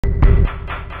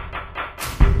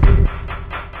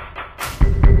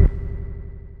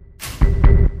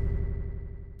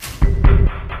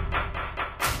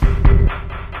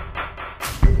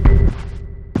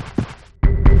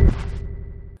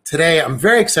today I'm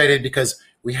very excited because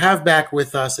we have back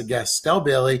with us a guest, Stel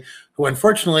Bailey, who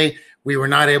unfortunately we were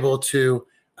not able to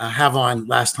have on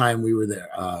last time we were there.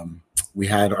 We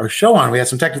had our show on. We had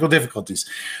some technical difficulties.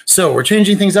 So we're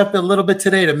changing things up a little bit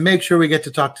today to make sure we get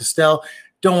to talk to Stel.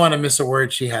 Don't want to miss a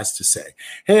word she has to say.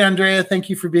 Hey, Andrea, thank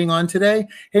you for being on today.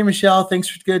 Hey, Michelle,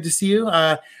 thanks. Good to see you.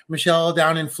 Michelle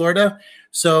down in Florida.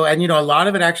 So, and a lot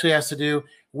of it actually has to do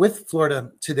with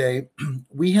Florida today.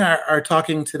 We are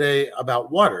talking today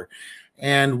about water.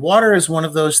 And water is one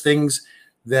of those things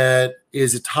that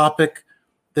is a topic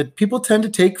that people tend to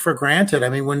take for granted. I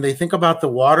mean, when they think about the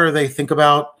water, they think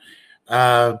about,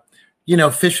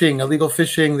 fishing, illegal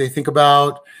fishing. They think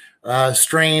about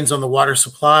strains on the water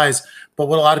supplies. But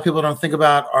what a lot of people don't think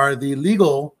about are the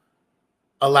legal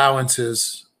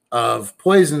allowances of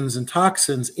poisons and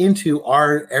toxins into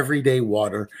our everyday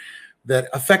water that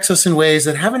affects us in ways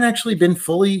that haven't actually been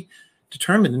fully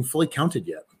determined and fully counted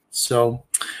yet. So,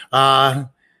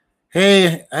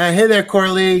 hey there,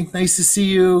 Coralie. Nice to see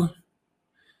you.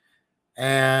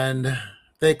 And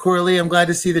hey, Coralie, I'm glad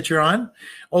to see that you're on.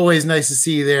 Always nice to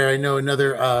see you there. I know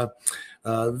another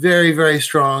very, very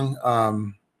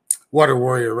strong water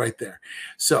warrior right there.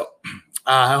 So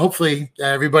hopefully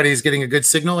everybody's getting a good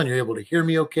signal and you're able to hear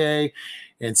me okay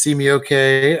and see me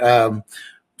okay.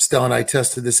 Stel and I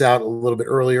tested this out a little bit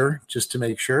earlier just to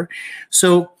make sure.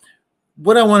 So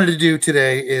what I wanted to do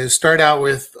today is start out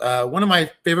with one of my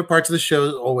favorite parts of the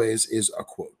show always is a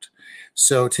quote.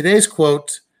 So today's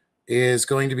quote is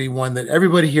going to be one that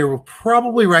everybody here will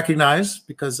probably recognize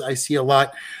because I see a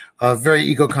lot of very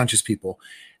ego-conscious people.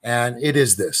 And it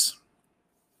is this: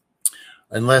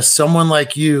 unless someone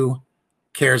like you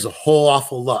cares a whole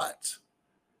awful lot,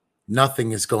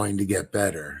 nothing is going to get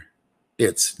better.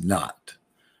 It's not.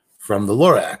 From the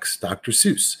Lorax, Dr.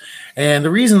 Seuss. And the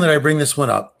reason that I bring this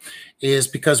one up is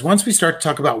because once we start to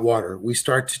talk about water, we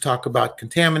start to talk about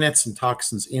contaminants and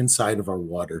toxins inside of our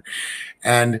water.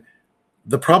 And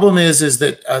the problem is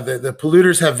that the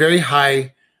polluters have very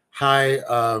high,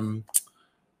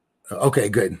 okay,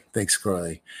 good. Thanks,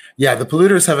 Crowley. Yeah, the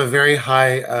polluters have a very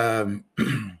high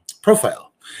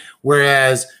profile,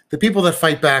 whereas the people that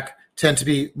fight back tend to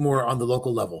be more on the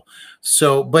local level.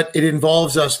 So, but it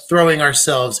involves us throwing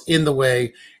ourselves in the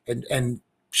way and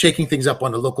shaking things up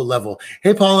on a local level.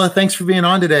 Hey, Paula, thanks for being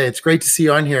on today. It's great to see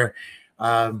you on here.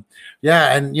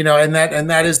 Yeah, and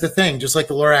that is the thing. Just like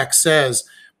the Lorax says,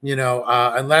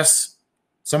 unless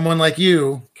someone like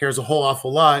you cares a whole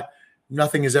awful lot,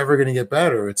 nothing is ever going to get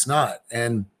better. It's not.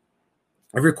 And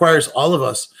it requires all of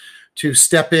us to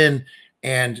step in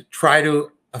and try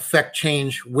to affect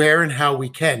change where and how we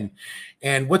can.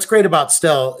 And what's great about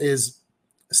Stel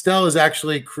has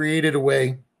actually created a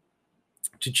way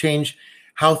to change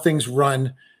how things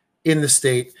run in the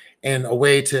state and a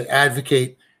way to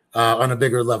advocate on a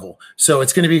bigger level. So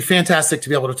it's going to be fantastic to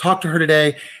be able to talk to her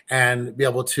today and be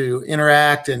able to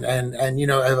interact. And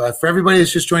for everybody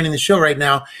that's just joining the show right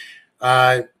now,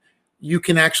 you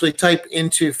can actually type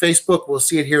into Facebook. We'll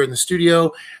see it here in the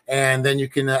studio, and then you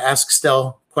can ask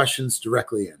Stel questions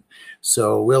directly in.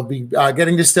 So we'll be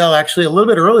getting to Stel actually a little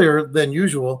bit earlier than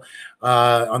usual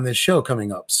on this show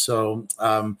coming up. So,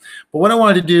 but what I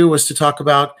wanted to do was to talk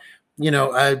about,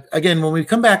 again, when we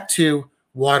come back to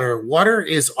water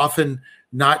is often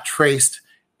not traced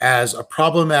as a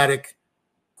problematic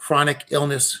chronic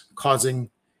illness causing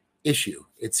issue.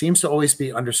 It seems to always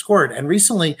be underscored. And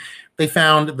recently they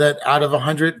found that out of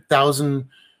 100,000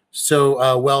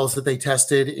 wells that they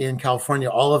tested in California,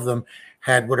 all of them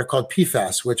had what are called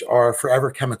PFAS, which are forever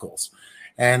chemicals.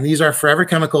 And these are forever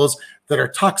chemicals that are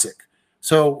toxic.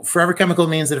 So forever chemical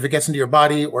means that if it gets into your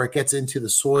body or it gets into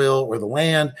the soil or the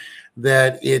land,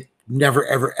 that it never,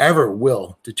 ever, ever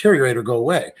will deteriorate or go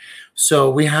away.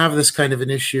 So we have this kind of an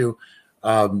issue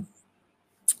that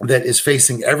is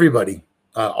facing everybody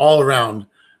all around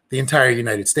the entire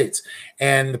United States.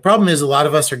 And the problem is a lot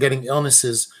of us are getting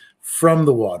illnesses from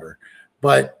the water,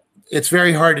 but it's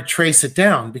very hard to trace it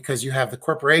down because you have the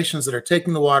corporations that are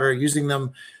taking the water, using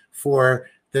them for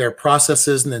their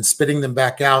processes, and then spitting them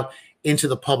back out into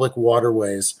the public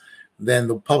waterways. Then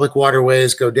the public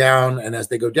waterways go down, and as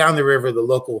they go down the river, the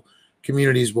local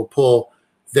communities will pull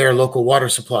their local water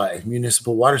supply,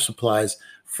 municipal water supplies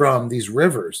from these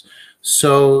rivers.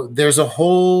 So there's a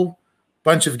whole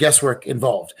bunch of guesswork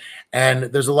involved. And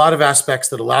there's a lot of aspects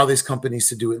that allow these companies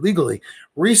to do it legally.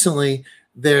 Recently,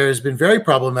 there's been very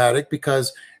problematic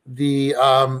because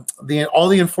all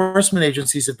the enforcement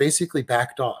agencies have basically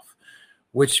backed off,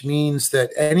 which means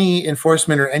that any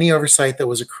enforcement or any oversight that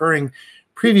was occurring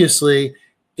previously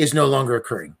is no longer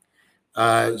occurring.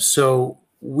 So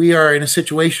we are in a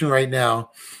situation right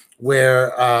now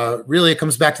where really it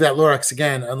comes back to that Lorax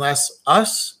again. Unless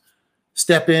us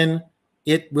step in,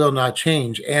 it will not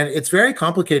change. And it's very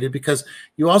complicated because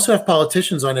you also have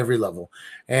politicians on every level.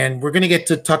 And we're going to get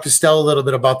to talk to Stel a little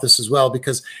bit about this as well,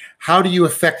 because how do you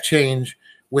affect change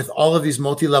with all of these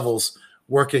multi-levels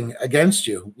working against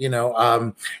you, you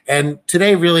know? And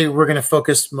today, really, we're going to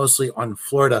focus mostly on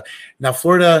Florida. Now,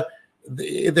 Florida,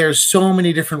 there's so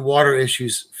many different water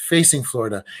issues facing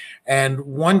Florida. And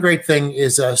one great thing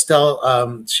is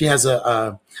Stel, she has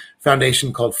a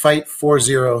foundation called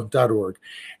fightforzero.org.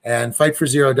 And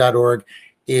fightforzero.org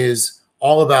is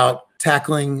all about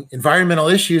tackling environmental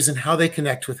issues and how they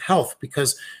connect with health,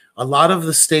 because a lot of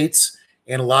the states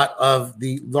and a lot of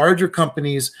the larger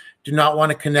companies do not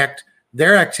want to connect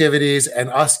their activities and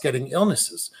us getting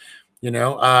illnesses. You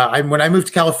know, when I moved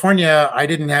to California, I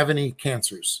didn't have any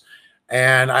cancers.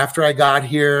 And after I got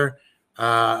here,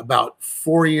 about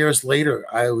 4 years later,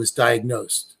 I was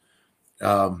diagnosed.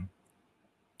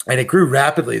 And it grew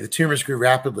rapidly. The tumors grew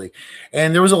rapidly.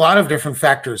 And there was a lot of different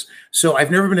factors. So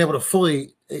I've never been able to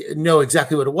fully know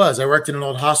exactly what it was. I worked in an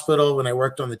old hospital when I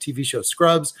worked on the TV show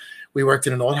Scrubs. We worked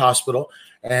in an old hospital,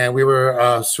 and we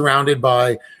were surrounded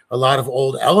by a lot of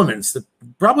old elements that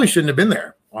probably shouldn't have been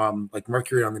there, like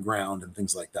mercury on the ground and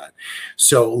things like that.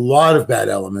 So a lot of bad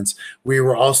elements. We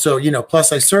were also, you know,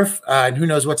 plus I surf, and who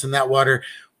knows what's in that water.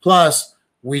 Plus,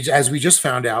 as we just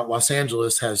found out, Los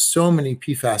Angeles has so many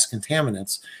PFAS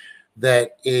contaminants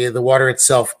that the water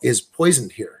itself is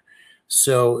poisoned here.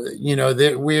 So, you know,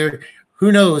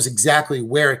 who knows exactly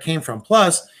where it came from.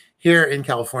 Plus, here in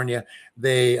California,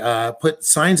 they put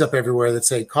signs up everywhere that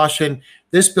say, caution,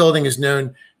 this building is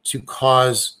known to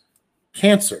cause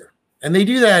cancer. And they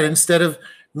do that instead of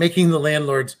making the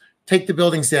landlords take the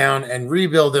buildings down and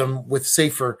rebuild them with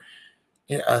safer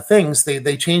things.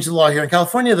 They changed the law here in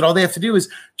California that all they have to do is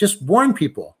just warn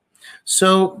people.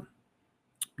 So,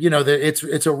 you know,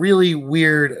 it's a really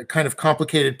weird, kind of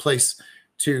complicated place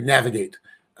to navigate.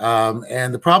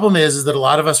 And the problem is that a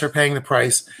lot of us are paying the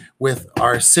price with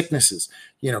our sicknesses.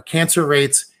 You know, cancer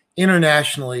rates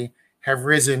internationally have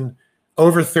risen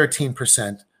over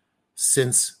 13%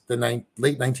 since the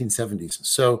late 1970s.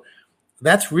 So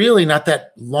that's really not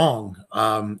that long.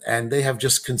 And they have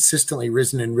just consistently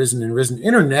risen and risen and risen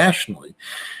internationally.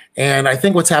 And I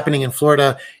think what's happening in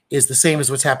Florida is the same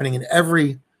as what's happening in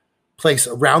every place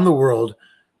around the world,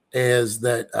 is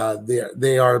that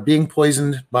they are being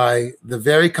poisoned by the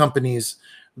very companies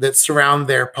that surround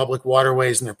their public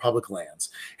waterways and their public lands.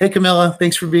 Hey, Camilla,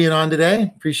 thanks for being on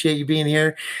today. Appreciate you being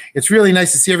here. It's really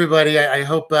nice to see everybody. I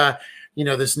hope you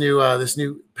know, this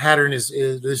new pattern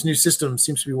this new system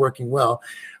seems to be working well.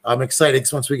 I'm excited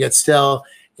because once we get Stel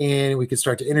in, we can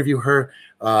start to interview her.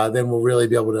 Then we'll really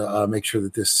be able to make sure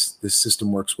that this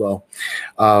system works well.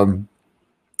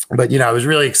 But you know, I was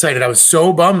really excited. I was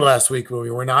so bummed last week when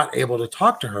we were not able to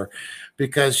talk to her,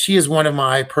 because she is one of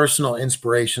my personal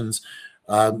inspirations.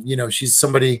 You know, she's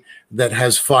somebody that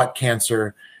has fought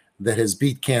cancer, that has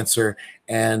beat cancer,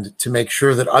 and to make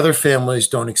sure that other families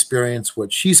don't experience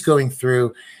what she's going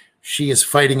through, she is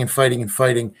fighting and fighting and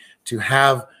fighting to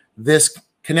have this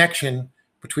connection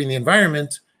between the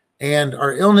environment and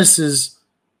our illnesses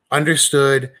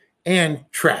understood and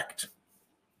tracked.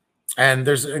 And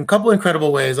there's a couple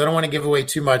incredible ways. I don't want to give away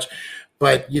too much,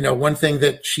 but you know, one thing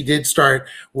that she did start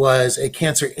was a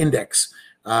cancer index,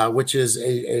 which is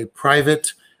a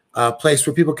private place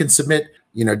where people can submit,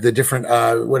 you know, the different,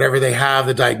 whatever they have,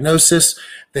 the diagnosis,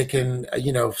 they can,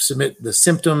 you know, submit the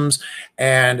symptoms,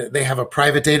 and they have a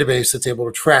private database that's able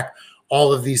to track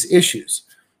all of these issues.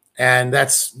 And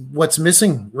that's what's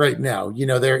missing right now. You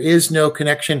know, there is no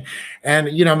connection. And,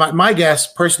 you know, my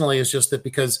guess personally is just that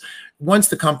because once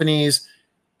the companies,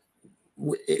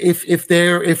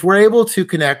 if we're able to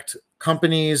connect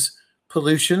companies'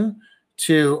 pollution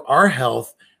to our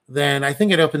health, then I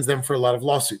think it opens them for a lot of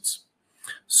lawsuits.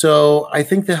 So I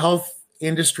think the health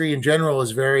industry in general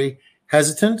is very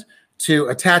hesitant to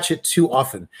attach it too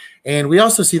often. And we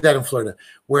also see that in Florida,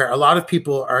 where a lot of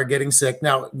people are getting sick.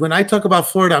 Now, when I talk about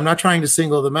Florida, I'm not trying to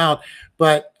single them out,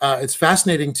 but it's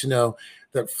fascinating to know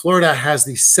that Florida has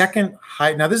the second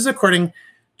high. Now, this is according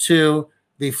to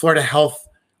the Florida Health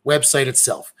website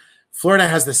itself. Florida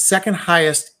has the second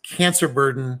highest cancer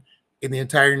burden in the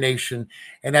entire nation.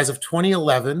 And as of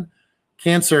 2011,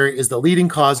 cancer is the leading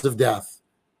cause of death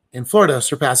in Florida,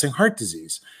 surpassing heart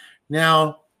disease.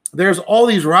 Now, there's all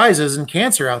these rises in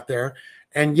cancer out there,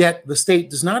 and yet the state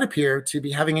does not appear to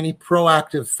be having any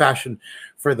proactive fashion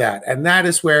for that. And that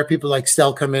is where people like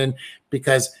Stel come in,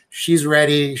 because she's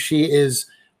ready. She is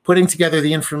putting together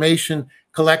the information,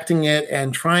 collecting it,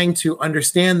 and trying to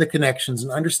understand the connections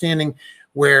and understanding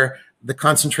where the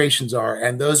concentrations are.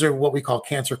 And those are what we call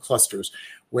cancer clusters,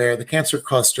 where the cancer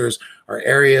clusters are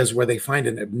areas where they find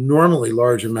an abnormally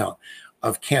large amount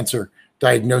of cancer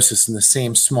diagnosis in the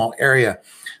same small area.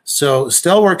 So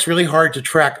Stel works really hard to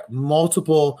track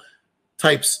multiple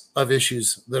types of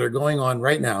issues that are going on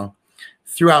right now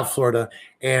throughout Florida.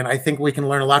 And I think we can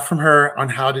learn a lot from her on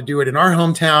how to do it in our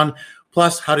hometown,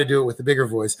 plus how to do it with a bigger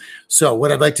voice. So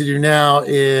what I'd like to do now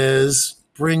is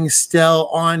bring Stel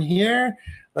on here.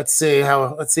 Let's see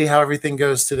how everything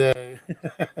goes today.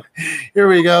 Here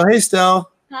we go. Hey,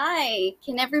 Stel. Hi.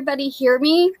 Can everybody hear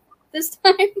me this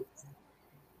time?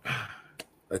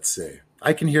 Let's see.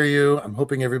 I can hear you. I'm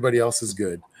hoping everybody else is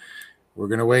good. We're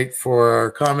going to wait for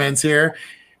our comments here.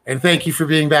 And thank you for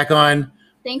being back on.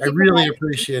 Thank you. I really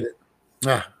appreciate it.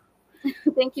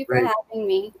 Thank you for having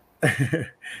me.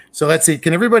 So let's see.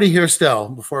 Can everybody hear Stel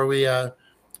before we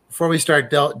start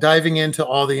diving into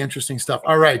all the interesting stuff?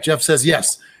 All right. Jeff says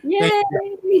yes. Yay.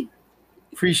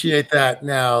 Appreciate that.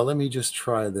 Now, let me just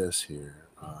try this here.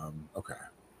 Okay.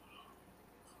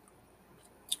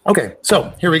 Okay,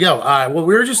 so here we go. Well,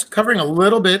 we were just covering a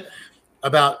little bit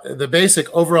about the basic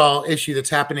overall issue that's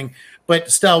happening.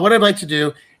 But Stel, what I'd like to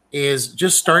do is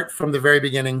just start from the very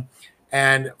beginning.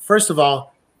 And first of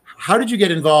all, how did you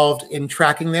get involved in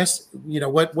tracking this? You know,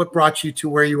 what brought you to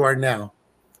where you are now?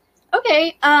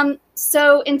 Okay,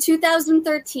 so in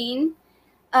 2013,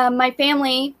 my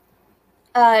family,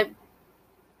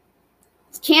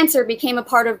 cancer became a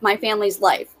part of my family's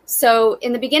life. So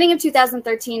in the beginning of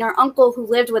 2013, our uncle who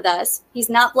lived with us, he's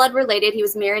not blood related, he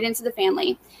was married into the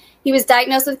family. He was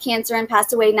diagnosed with cancer and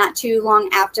passed away not too long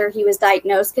after he was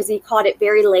diagnosed because he caught it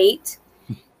very late.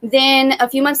 Then a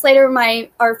few months later,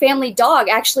 our family dog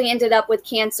actually ended up with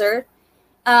cancer.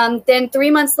 Then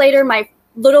 3 months later, my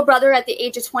little brother at the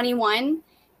age of 21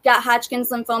 got Hodgkin's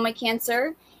lymphoma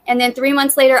cancer. And then 3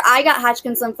 months later, I got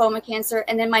Hodgkin's lymphoma cancer.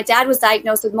 And then my dad was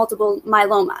diagnosed with multiple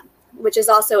myeloma, which is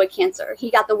also a cancer.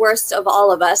 He got the worst of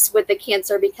all of us with the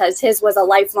cancer because his was a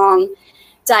lifelong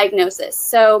diagnosis.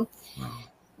 So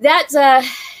that's,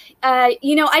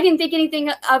 you know, I didn't think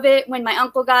anything of it when my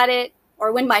uncle got it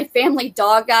or when my family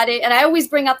dog got it. And I always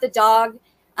bring up the dog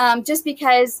just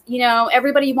because, you know,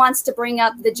 everybody wants to bring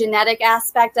up the genetic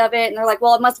aspect of it. And they're like,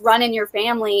 well, it must run in your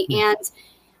family. And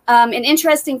an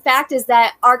interesting fact is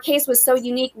that our case was so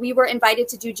unique. We were invited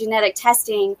to do genetic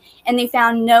testing and they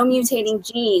found no mutating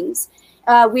genes.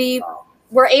 We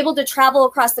were able to travel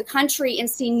across the country and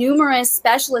see numerous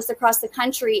specialists across the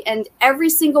country. And every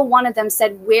single one of them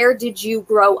said, where did you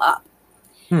grow up?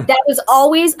 That was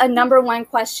always a number one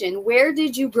question. Where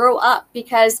did you grow up?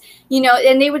 Because, you know,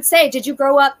 and they would say, did you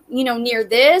grow up, you know, near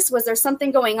this? Was there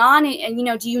something going on? And you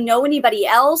know, do you know anybody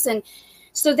else? And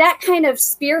so that kind of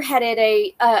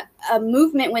spearheaded a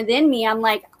movement within me. I'm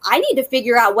like, I need to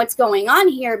figure out what's going on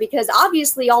here because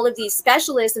obviously all of these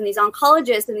specialists and these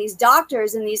oncologists and these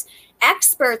doctors and these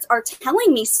experts are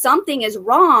telling me something is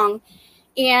wrong.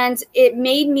 And it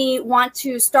made me want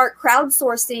to start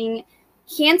crowdsourcing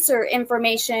cancer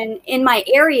information in my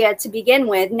area to begin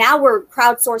with. Now we're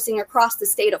crowdsourcing across the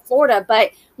state of Florida.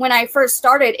 But when I first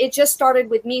started, it just started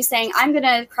with me saying, I'm going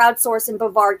to crowdsource in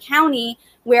Brevard County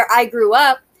where I grew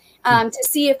up to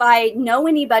see if I know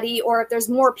anybody or if there's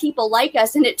more people like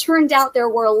us. And it turned out there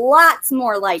were lots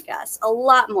more like us, a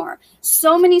lot more.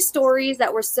 So many stories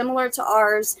that were similar to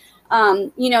ours.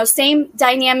 You know, same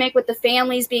dynamic with the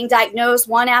families being diagnosed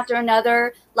one after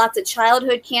another, lots of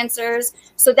childhood cancers.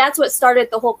 So that's what started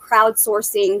the whole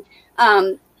crowdsourcing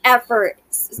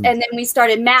efforts. And then we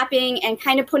started mapping and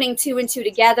kind of putting 2 and 2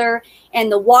 together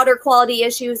and the water quality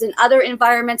issues and other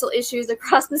environmental issues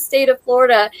across the state of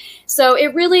Florida. So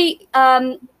it really,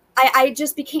 I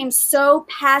just became so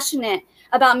passionate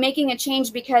about making a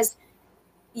change because,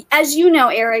 as you know,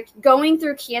 Eric, going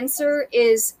through cancer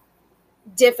is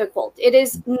difficult. It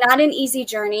is not an easy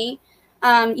journey.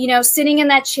 You know, sitting in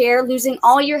that chair, losing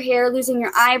all your hair, losing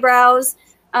your eyebrows,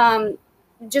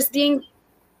 just being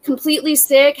completely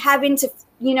sick, having to,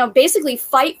 you know, basically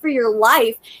fight for your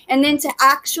life. And then to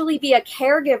actually be a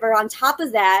caregiver on top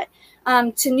of that,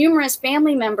 to numerous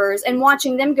family members and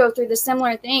watching them go through the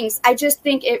similar things. I just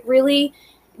think it really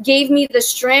gave me the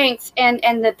strength and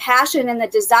the passion and the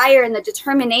desire and the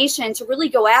determination to really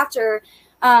go after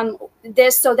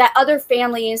this so that other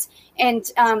families and,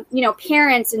 you know,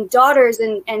 parents and daughters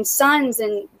and sons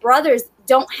and brothers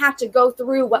don't have to go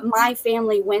through what my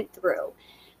family went through.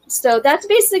 So that's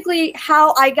basically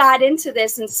how I got into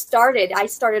this and started. I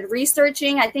started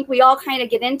researching. I think we all kind of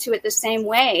get into it the same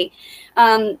way.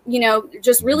 You know,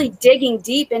 just really digging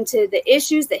deep into the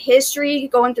issues, the history,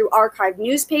 going through archived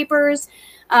newspapers,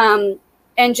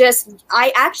 And just,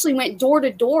 I actually went door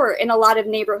to door in a lot of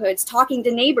neighborhoods talking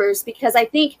to neighbors, because I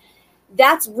think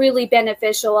that's really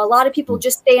beneficial. A lot of people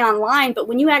just stay online, but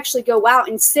when you actually go out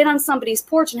and sit on somebody's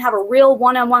porch and have a real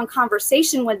one-on-one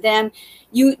conversation with them,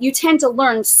 you tend to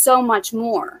learn so much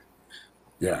more.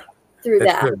 Yeah. Through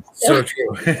That's that. good. So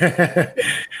true.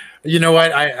 You know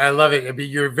what? I love it. I mean,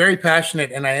 you're very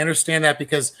passionate, and I understand that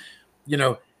because, you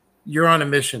know, you're on a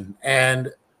mission,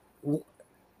 and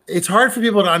it's hard for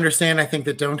people to understand, I think,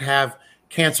 that don't have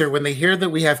cancer. When they hear that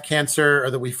we have cancer or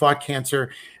that we fought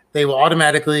cancer, they will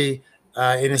automatically,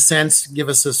 in a sense, give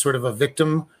us a sort of a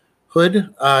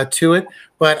victimhood to it.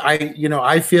 But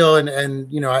I feel,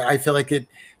 I feel like it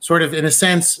sort of, in a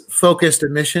sense, focused a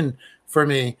mission for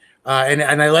me.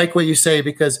 And I like what you say,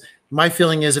 because my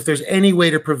feeling is if there's any way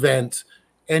to prevent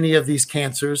any of these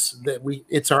cancers,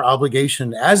 it's our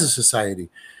obligation as a society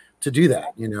to do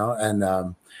that, and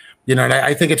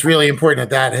I think it's really important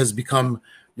that has become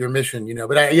your mission,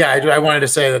 but I wanted to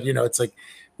say that, it's like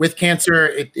with cancer,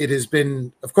 it has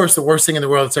been, of course, the worst thing in the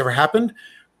world that's ever happened,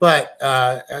 but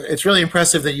it's really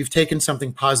impressive that you've taken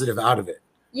something positive out of it.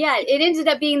 Yeah, it ended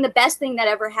up being the best thing that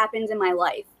ever happened in my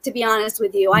life, to be honest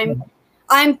with you.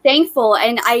 I'm thankful.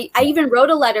 And I even wrote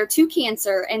a letter to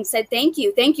cancer and said, thank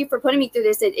you for putting me through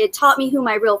this. It taught me who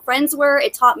my real friends were.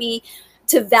 It taught me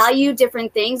to value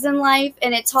different things in life.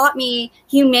 And it taught me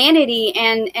humanity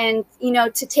and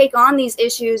to take on these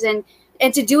issues and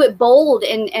to do it bold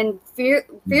and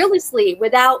fearlessly,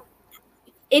 without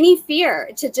any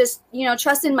fear, to just,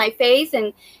 trust in my faith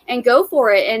and go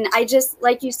for it. And I just,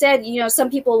 like you said, some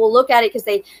people will look at it because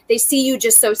they see you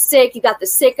just so sick. You got the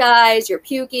sick eyes, you're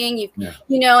puking,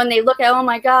 and they look at, oh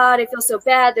my God, I feel so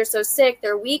bad. They're so sick,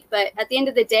 they're weak. But at the end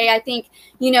of the day, I think,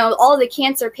 all the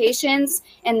cancer patients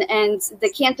and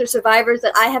the cancer survivors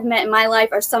that I have met in my life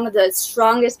are some of the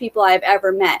strongest people I've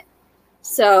ever met.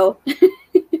 So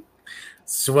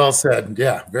So well said.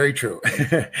 Yeah, very true.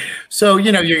 So,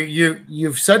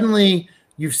 you've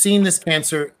seen this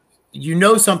cancer,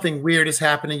 something weird is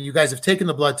happening. You guys have taken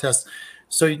the blood test.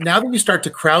 So now that you start to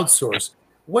crowdsource,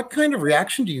 what kind of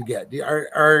reaction do you get?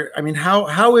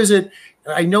 How is it?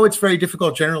 I know it's very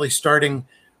difficult generally starting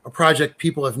a project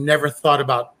people have never thought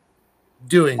about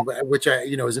doing, which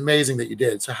is amazing that you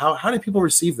did. So how do people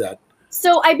receive that?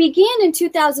 So I began in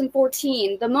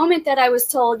 2014. The moment that I was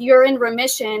told you're in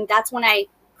remission, that's when I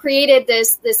created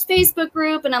this Facebook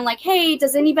group. And I'm like, hey,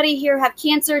 does anybody here have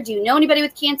cancer? Do you know anybody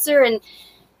with cancer? And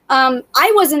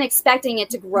I wasn't expecting it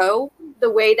to grow the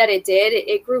way that it did.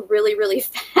 It grew really, really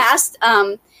fast.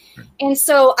 And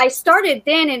so I started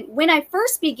then. And when I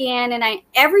first began, and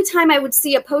every time I would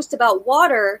see a post about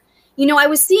water, I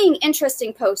was seeing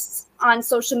interesting posts on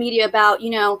social media about,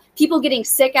 people getting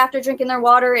sick after drinking their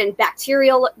water and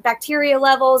bacteria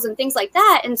levels and things like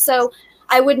that. And so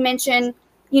I would mention,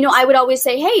 I would always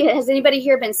say, hey, has anybody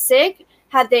here been sick?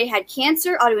 Have they had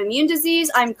cancer, autoimmune disease?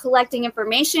 I'm collecting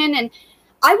information. And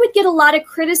I would get a lot of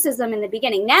criticism in the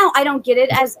beginning. Now I don't get it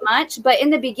as much, but in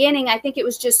the beginning, I think it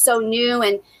was just so new.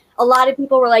 And a lot of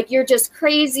people were like, you're just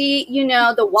crazy.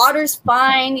 The water's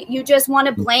fine. You just want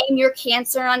to blame your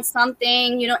cancer on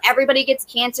something. Everybody gets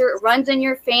cancer. It runs in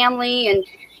your family. And,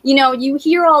 you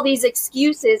hear all these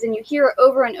excuses and you hear it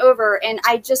over and over. And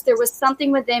there was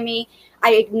something within me.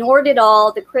 I ignored it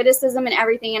all, the criticism and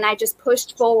everything. And I just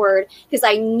pushed forward because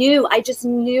I just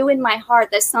knew in my heart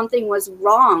that something was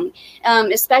wrong,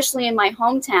 especially in my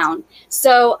hometown.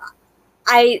 So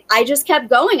I just kept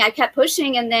going. I kept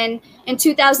pushing. And then in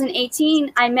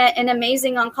 2018, I met an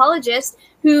amazing oncologist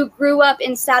who grew up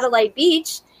in Satellite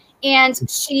Beach. And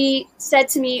she said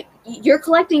to me, you're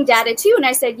collecting data too? And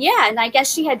I said, yeah. And I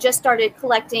guess she had just started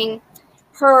collecting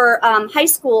her high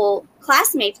school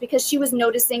classmates because she was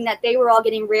noticing that they were all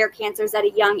getting rare cancers at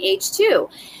a young age too.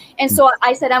 And so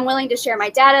I said, I'm willing to share my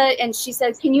data. And she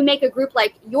said, can you make a group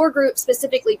like your group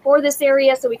specifically for this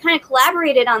area? So we kind of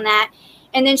collaborated on that.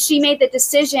 And then she made the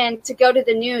decision to go to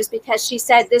the news because she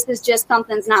said, this is just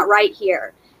something's not right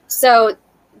here. So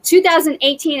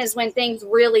 2018 is when things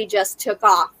really just took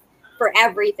off for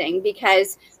everything,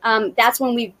 because that's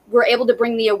when we were able to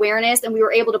bring the awareness and we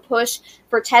were able to push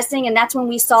for testing. And that's when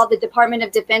we saw the Department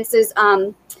of Defense's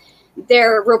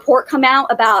their report come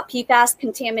out about PFAS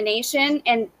contamination.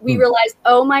 And we realized,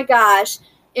 oh my gosh,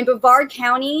 in Brevard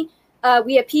County,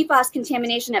 we have PFAS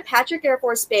contamination at Patrick Air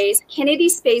Force Base, Kennedy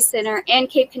Space Center, and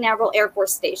Cape Canaveral Air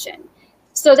Force Station.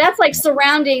 So that's like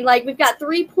surrounding, like we've got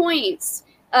 3 points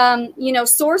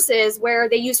sources where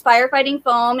they use firefighting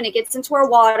foam and it gets into our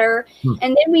water.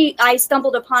 And then I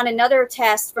stumbled upon another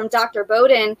test from Dr.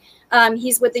 Bowden.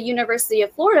 He's with the University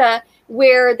of Florida,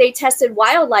 where they tested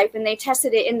wildlife and they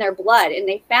tested it in their blood and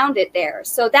they found it there.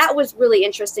 So that was really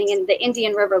interesting in the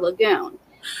Indian River Lagoon.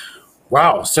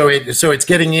 Wow. So it's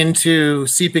seeping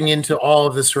into all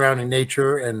of the surrounding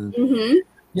nature. And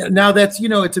yeah, now that's,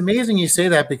 it's amazing you say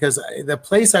that, because the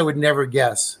place I would never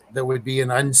guess that would be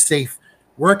an unsafe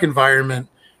work environment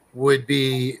would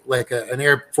be like an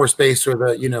Air Force base or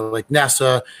the, like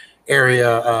NASA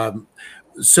area.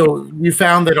 So you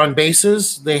found that on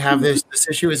bases they have this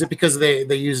issue. Is it because they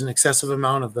use an excessive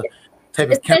amount of the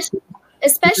type of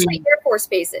especially Air Force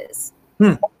bases?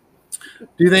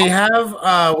 Do they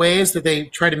have ways that they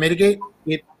try to mitigate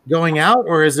it going out,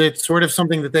 or is it sort of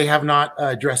something that they have not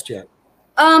addressed yet?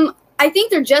 I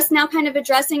think they're just now kind of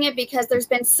addressing it because there's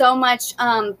been so much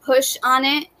push on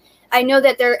it. I know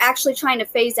that they're actually trying to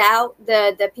phase out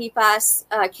the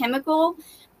PFAS chemical,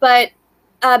 but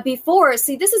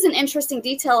this is an interesting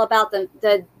detail about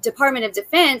the Department of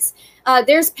Defense.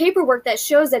 There's paperwork that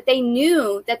shows that they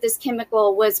knew that this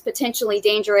chemical was potentially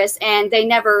dangerous, and they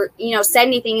never, said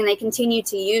anything, and they continued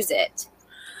to use it.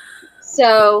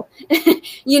 So, and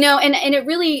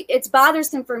it's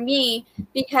bothersome for me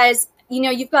because,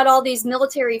 you've got all these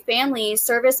military families,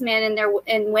 servicemen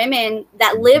and women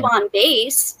that live on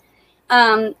base.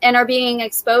 And are being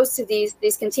exposed to these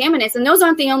contaminants. And those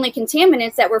aren't the only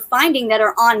contaminants that we're finding that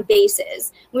are on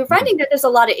bases. We're finding that there's a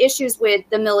lot of issues with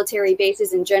the military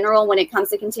bases in general when it comes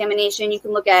to contamination. You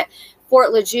can look at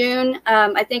Fort Lejeune,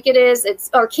 I think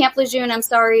or Camp Lejeune, I'm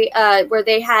sorry, where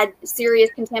they had serious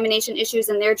contamination issues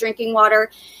in their drinking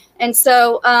water. And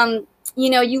so,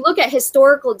 you look at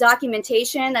historical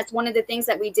documentation. That's one of the things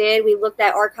that we did. We looked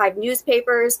at archived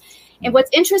newspapers. And what's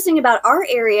interesting about our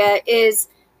area is,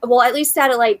 well, at least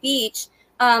Satellite Beach,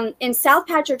 in South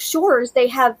Patrick Shores, they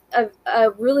have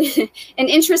a really an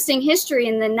interesting history.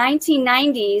 In the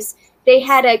 1990s, they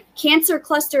had a cancer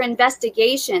cluster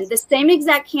investigation, the same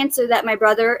exact cancer that my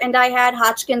brother and I had,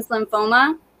 Hodgkin's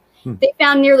lymphoma. They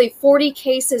found nearly 40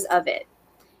 cases of it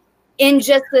in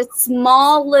just this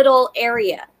small little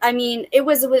area. I mean, it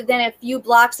was within a few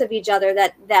blocks of each other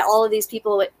that all of these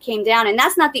people came down. And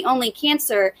that's not the only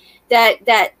cancer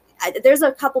that there's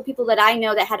a couple people that I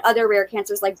know that had other rare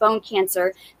cancers like bone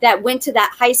cancer that went to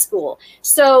that high school.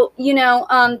 So,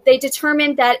 they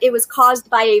determined that it was caused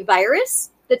by a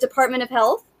virus. The Department of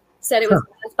Health said it was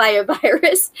caused by a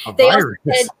virus.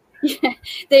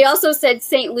 They also said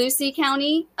St. Lucie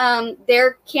County,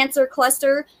 their cancer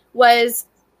cluster was,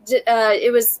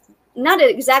 it was not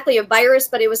exactly a virus,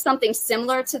 but it was something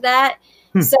similar to that.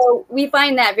 So we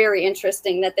find that very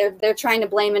interesting that they're trying to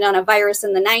blame it on a virus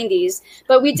in the 90s.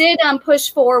 But we did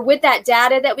push for, with that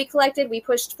data that we collected, we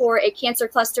pushed for a cancer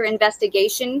cluster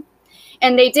investigation.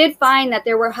 And they did find that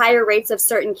there were higher rates of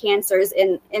certain cancers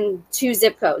in 2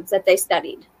 zip codes that they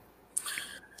studied.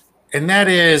 And that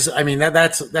is, I mean,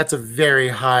 that's a very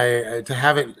high, to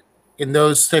have it in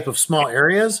those type of small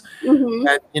areas.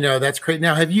 That's great.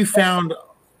 Now, have you found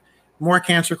more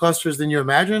cancer clusters than you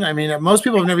imagine? I mean, most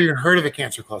people have never even heard of a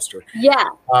cancer cluster. Yeah.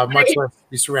 Much less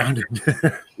be surrounded.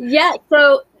 Yeah.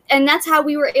 So, and that's how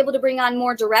we were able to bring on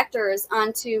more directors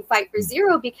onto Fight for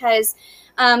Zero, because,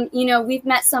 we've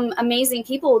met some amazing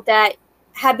people that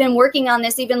have been working on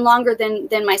this even longer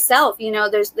than myself.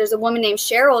 There's a woman named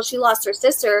Cheryl. She lost her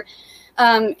sister,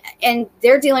 and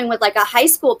they're dealing with like a high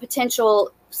school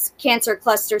potential cancer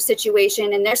cluster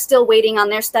situation, and they're still waiting on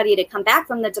their study to come back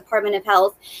from the Department of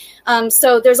Health.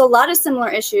 So there's a lot of similar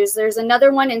issues. There's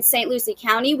another one in St. Lucie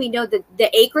County. We know that the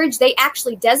acreage, they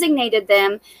actually designated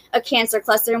them a cancer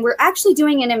cluster, and we're actually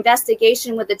doing an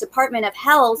investigation with the Department of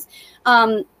Health,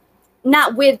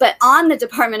 but on the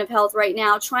Department of Health right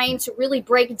now, trying to really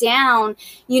break down,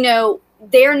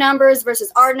 their numbers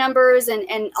versus our numbers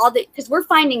and all the, because we're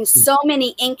finding so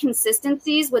many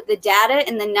inconsistencies with the data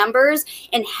and the numbers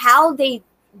and how they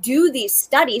do these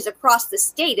studies across the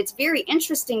state. It's very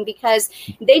interesting because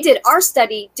they did our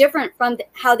study different from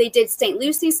how they did St.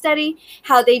 Lucie's study,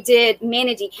 how they did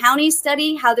Manatee County's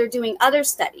study, how they're doing other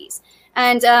studies.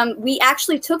 And we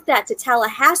actually took that to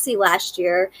Tallahassee last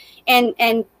year and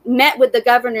met with the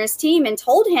governor's team and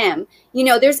told him,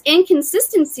 there's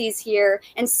inconsistencies here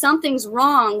and something's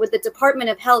wrong with the Department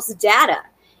of Health's data.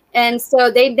 And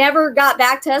so they never got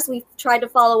back to us. We tried to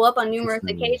follow up on numerous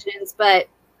occasions, but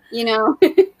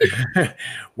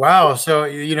Wow. So,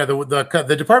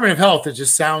 the Department of Health, it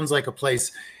just sounds like a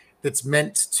place that's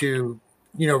meant to,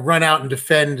 run out and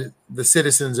defend the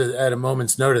citizens at a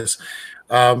moment's notice.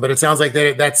 But it sounds like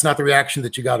that's not the reaction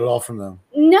that you got at all from them.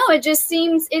 No,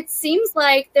 it seems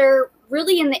like they're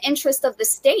really in the interest of the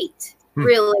state,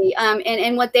 really,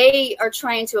 and what they are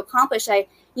trying to accomplish.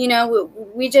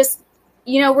 We just,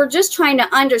 we're just trying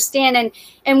to understand, and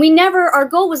our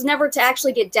goal was never to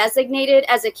actually get designated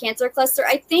as a cancer cluster.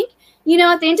 I think,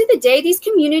 at the end of the day, these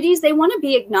communities, they want to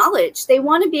be acknowledged. They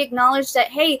want to be acknowledged that,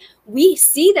 hey, we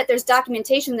see that there's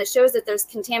documentation that shows that there's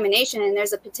contamination and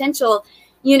there's a potential,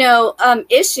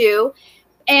 issue.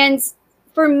 And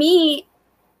for me,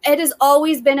 it has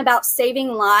always been about saving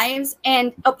lives.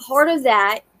 And a part of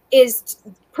that is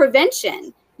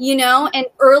prevention, and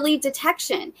early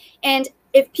detection. And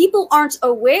if people aren't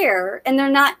aware and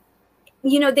they're not,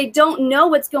 they don't know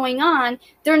what's going on,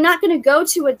 they're not going to go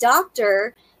to a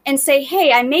doctor and say,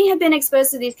 hey, I may have been exposed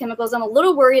to these chemicals. I'm a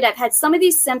little worried. I've had some of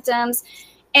these symptoms,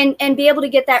 and be able to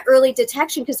get that early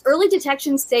detection, because early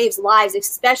detection saves lives,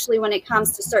 especially when it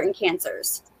comes to certain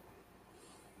cancers.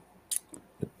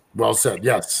 Well said.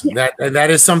 Yes.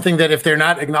 That is something that if they're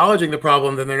not acknowledging the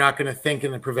problem, then they're not going to think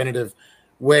in a preventative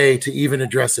way to even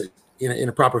address it in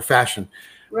a proper fashion.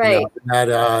 Right.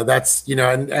 That's,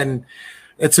 and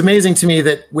it's amazing to me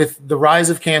that with the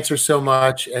rise of cancer so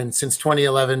much, and since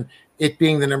 2011, it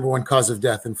being the #1 cause of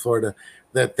death in Florida,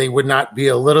 that they would not be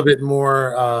a little bit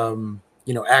more,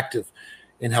 active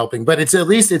in helping. But it's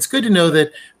good to know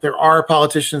that there are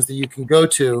politicians that you can go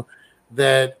to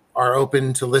that are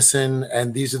open to listen,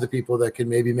 and these are the people that can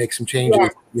maybe make some changes.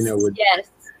 Yes.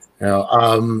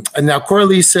 And now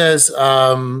Coralie says,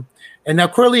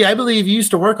 Coralie, I believe you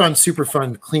used to work on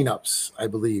Superfund cleanups, I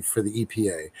believe, for the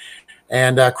EPA.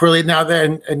 And Coralie, now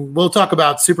then, and we'll talk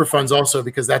about Superfunds also,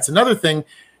 because that's another thing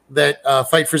that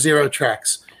Fight for Zero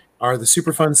tracks are the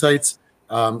Superfund sites,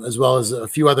 as well as a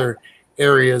few other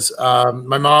areas.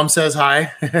 My mom says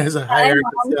hi. Hi, Eric.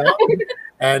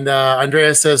 And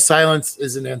Andrea says silence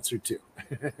is an answer too.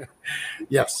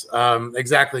 Yes,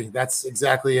 exactly. That's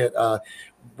exactly it.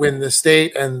 When the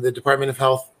state and the Department of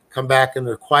Health come back and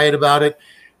they're quiet about it,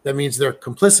 that means they're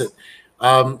complicit.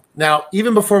 Now,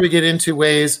 even before we get into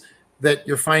ways that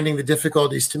you're finding the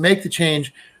difficulties to make the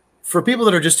change, for people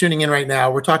that are just tuning in right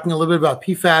now, we're talking a little bit about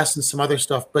PFAS and some other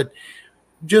stuff, but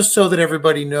just so that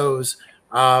everybody knows,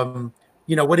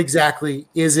 what exactly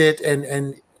is it?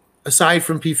 And aside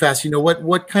from PFAS,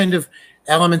 what kind of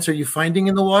elements are you finding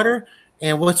in the water,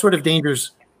 and what sort of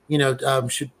dangers,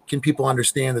 can people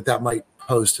understand that might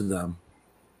pose to them?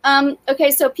 Okay,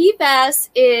 so PFAS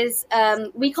is,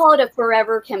 we call it a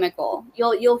forever chemical.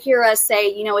 You'll hear us say,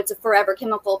 it's a forever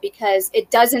chemical because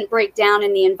it doesn't break down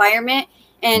in the environment,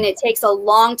 and it takes a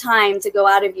long time to go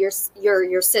out of your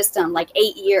system, like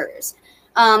 8 years.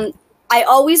 I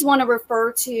always want to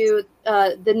refer to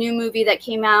the new movie that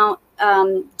came out,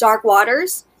 Dark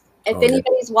Waters. If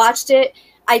anybody's watched it,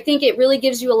 I think it really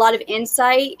gives you a lot of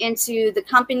insight into the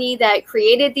company that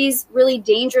created these really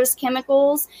dangerous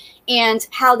chemicals and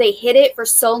how they hid it for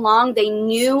so long. They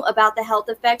knew about the health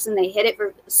effects and they hid it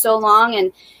for so long.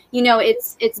 And,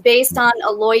 it's based on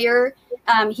a lawyer.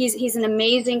 He's an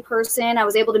amazing person. I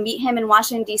was able to meet him in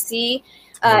Washington, D.C.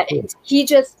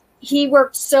 He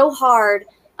worked so hard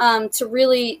to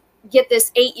really get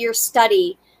this 8-year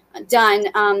study done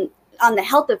on the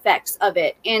health effects of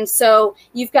it. And so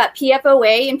you've got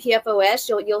PFOA and PFOS.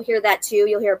 You'll hear that too.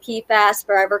 You'll hear PFAS,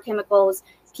 forever chemicals,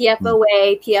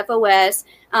 PFOA, PFOS,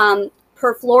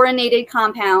 perfluorinated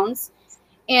compounds.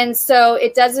 And so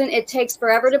it takes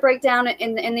forever to break down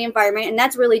in the environment, and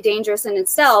that's really dangerous in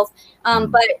itself.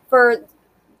 But for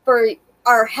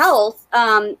our health,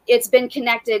 it's been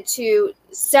connected to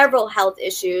several health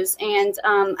issues, and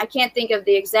I can't think of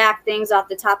the exact things off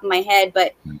the top of my head,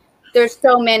 but there's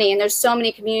so many, and there's so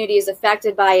many communities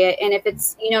affected by it. And if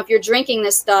it's, if you're drinking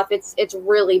this stuff, it's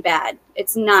really bad.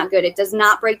 It's not good. It does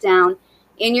not break down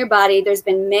in your body. There's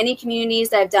been many communities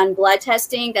that have done blood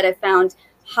testing that have found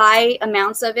high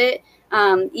amounts of it.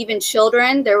 Even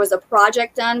children, there was a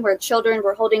project done where children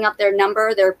were holding up their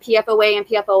PFOA and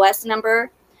PFOS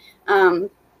number.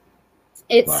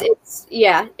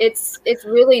 It's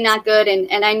really not good.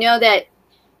 And I know that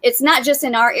it's not just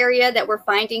in our area that we're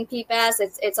finding PFAS.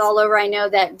 It's all over. I know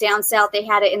that down south, they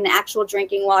had it in the actual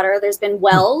drinking water. There's been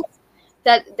wells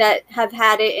that have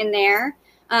had it in there.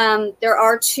 There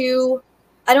are 2,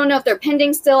 I don't know if they're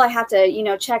pending still. I have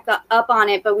to, check up on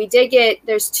it, but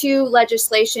there's 2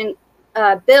 legislation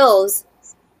bills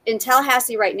in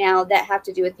Tallahassee right now that have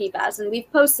to do with PFAS, and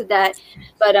we've posted that,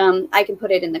 but I can put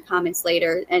it in the comments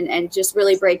later and just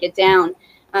really break it down,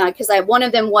 because one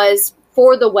of them was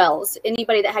for the wells.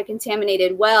 Anybody that had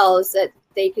contaminated wells, that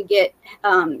they could get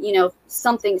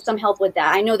some help with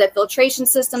that. I know that filtration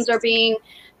systems are being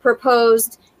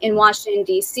proposed in Washington,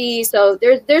 D.C. So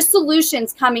there's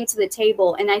solutions coming to the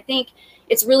table. And I think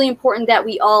it's really important that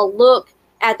we all look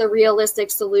at the realistic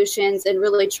solutions and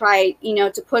really try,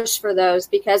 to push for those,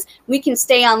 because we can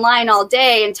stay online all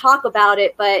day and talk about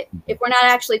it. But if we're not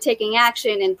actually taking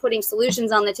action and putting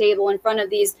solutions on the table in front of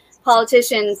these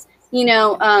politicians,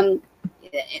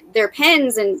 their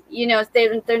pens, and,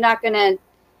 they're not going to,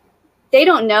 they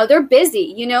don't know, they're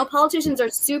busy, politicians are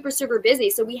super, super busy.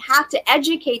 So we have to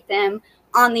educate them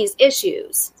on these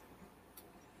issues.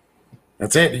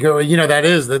 That's it.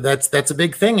 That's a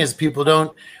big thing, is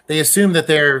people they assume that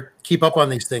they're keep up on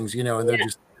these things, and they're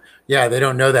just, they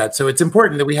don't know that. So it's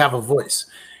important that we have a voice.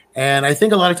 And I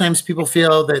think a lot of times people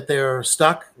feel that they're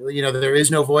stuck, that there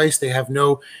is no voice. They have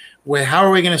no way. How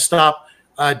are we going to stop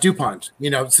DuPont?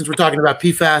 Since we're talking about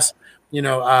PFAS,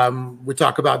 we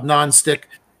talk about non-stick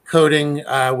coating,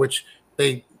 which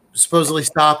they supposedly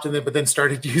stopped, but then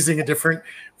started using a different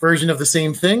version of the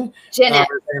same thing. I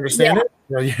understand it.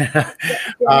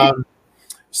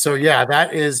 So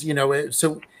that is,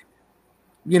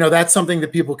 that's something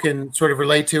that people can sort of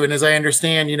relate to. And as I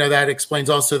understand, that explains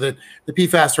also that the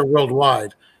PFAS are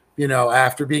worldwide,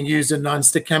 after being used in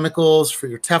nonstick chemicals for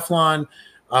your Teflon,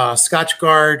 Scotch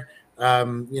Guard,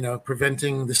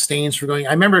 preventing the stains from going.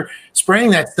 I remember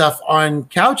spraying that stuff on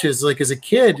couches, like as a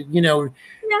kid,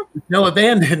 no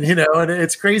abandon, and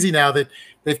it's crazy now that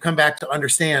they've come back to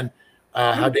understand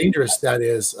how dangerous that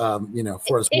is,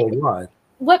 for us worldwide.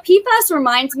 What PFAS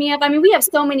reminds me of, we have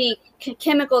so many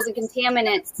chemicals and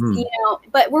contaminants,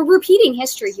 but we're repeating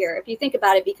history here, if you think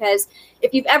about it, because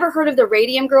if you've ever heard of the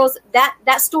Radium Girls,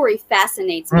 that story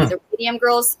fascinates me. The Radium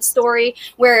Girls story,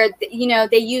 where,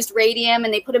 they used radium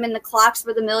and they put them in the clocks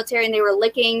for the military, and they were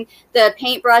licking the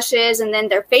paintbrushes, and then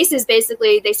their faces,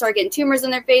 basically, they started getting tumors in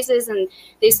their faces, and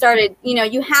they started,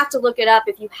 you have to look it up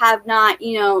if you have not,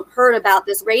 heard about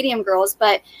this Radium Girls.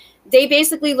 But they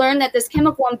basically learned that this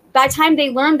chemical, and by the time they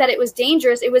learned that it was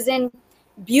dangerous, it was in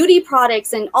beauty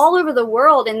products and all over the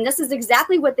world. And this is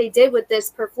exactly what they did with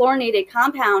this perfluorinated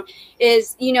compound,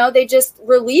 is, they just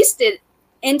released it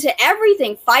into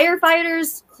everything,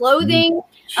 firefighters, clothing,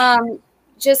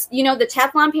 just, the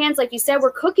Teflon pans, like you said,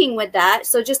 we're cooking with that.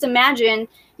 So just imagine,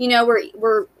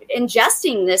 we're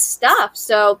ingesting this stuff.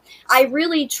 So I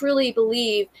really, truly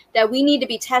believe that we need to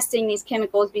be testing these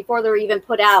chemicals before they're even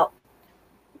put out,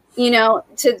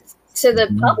 to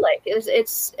the public.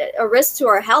 It's a risk to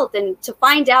our health. And to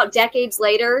find out decades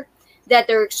later that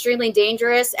they're extremely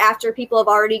dangerous after people have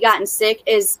already gotten sick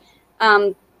is,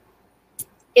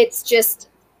 it's just,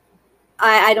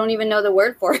 I don't even know the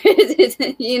word for it.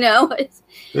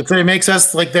 It makes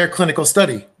us like their clinical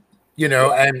study,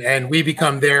 and we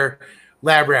become their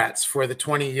lab rats for the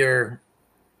 20-year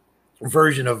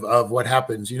version of what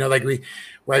happens.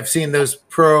 I've seen those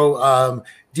pro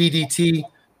DDT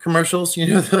commercials,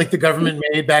 like the government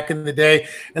made back in the day,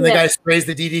 and the guy sprays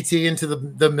the DDT into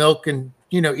the milk and,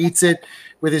 eats it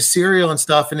with his cereal and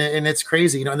stuff. And it's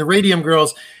crazy, and the Radium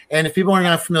Girls. And if people are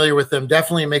not familiar with them,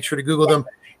 definitely make sure to Google them.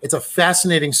 It's a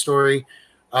fascinating story.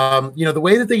 The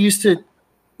way that they used to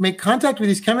make contact with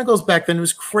these chemicals back then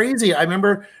was crazy. I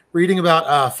remember reading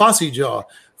about Jaw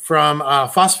from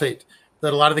phosphate,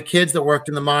 that a lot of the kids that worked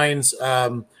in the mines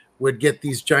would get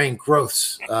these giant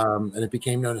growths, and it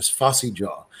became known as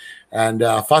Jaw. And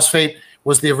phosphate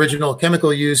was the original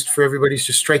chemical used for everybody's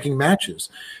just striking matches.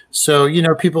 So,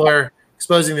 people are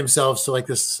exposing themselves to like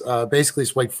this, basically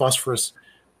this white phosphorus,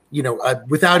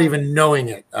 without even knowing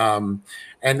it. And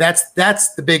that's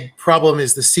the big problem,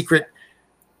 is the secret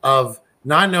of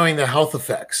not knowing the health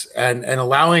effects and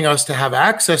allowing us to have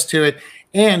access to it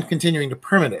and continuing to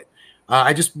permit it.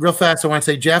 I just real fast, I want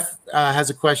to say Jeff has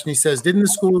a question. He says, didn't the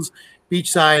schools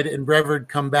Beachside and Brevard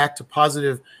come back to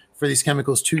positive for these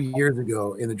chemicals 2 years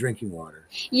ago in the drinking water?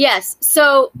 Yes.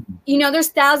 So, there's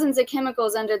thousands of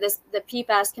chemicals under the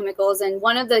PFAS chemicals. And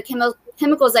one of the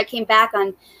chemicals that came back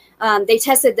on, they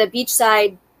tested the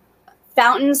Beachside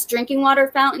fountains, drinking water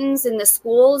fountains in the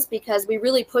schools, because we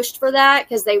really pushed for that,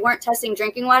 because they weren't testing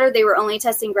drinking water. They were only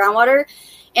testing groundwater.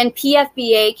 And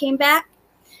PFBA came back.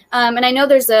 And I know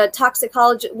there's a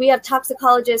we have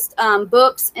toxicologist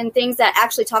books and things that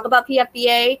actually talk about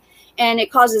PFBA, and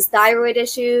it causes thyroid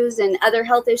issues and other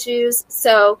health issues.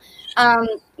 So,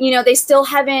 they still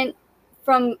haven't,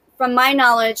 from my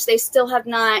knowledge, they still have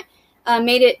not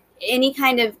made it any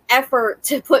kind of effort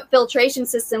to put filtration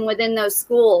system within those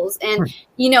schools. And,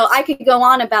 I could go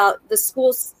on about the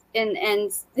schools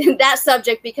and that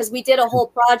subject, because we did a whole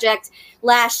project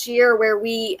last year where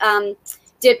we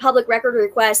did public record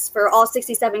requests for all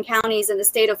 67 counties in the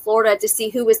state of Florida to see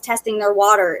who was testing their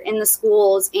water in the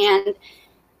schools. And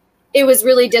it was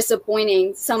really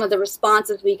disappointing, some of the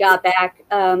responses we got back,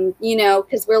 you know,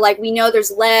 because we're like, we know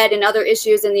there's lead and other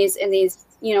issues in these,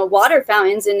 you know, water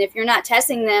fountains. And if you're not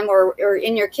testing them or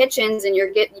in your kitchens and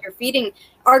you're feeding,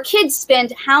 our kids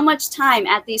spend how much time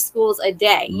at these schools a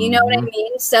day? You know what I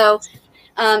mean? So,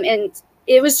 and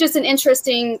it was just an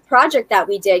interesting project that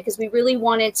we did because we really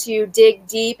wanted to dig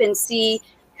deep and see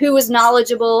who was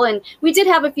knowledgeable. And we did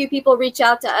have a few people reach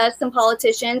out to us, some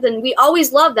politicians, and we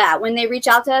always love that when they reach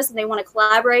out to us and they want to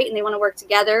collaborate and they want to work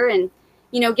together and,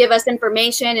 you know, give us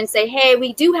information and say, hey,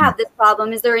 we do have this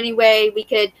problem. Is there any way we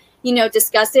could, you know,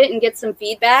 discuss it and get some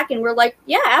feedback? And we're like,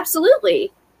 yeah,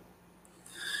 absolutely.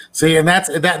 See, and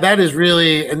that is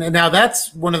really, and now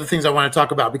that's one of the things I want to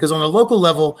talk about, because on the local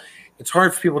level, it's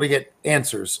hard for people to get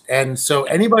answers. And so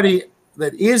anybody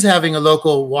that is having a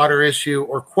local water issue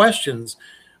or questions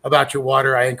about your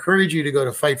water, I encourage you to go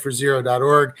to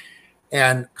fightforzero.org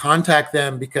and contact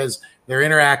them, because they're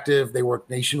interactive, they work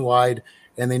nationwide,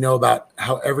 and they know about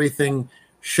how everything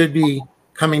should be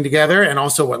coming together, and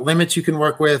also what limits you can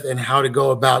work with and how to go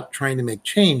about trying to make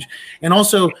change. And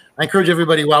also, I encourage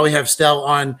everybody, while we have Stel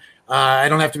on, I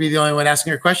don't have to be the only one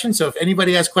asking her questions. So if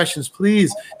anybody has questions,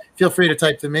 please feel free to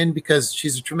type them in, because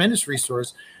she's a tremendous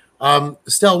resource.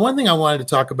 Stel, one thing I wanted to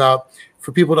talk about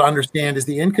for people to understand is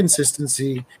the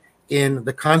inconsistency in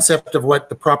the concept of what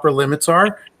the proper limits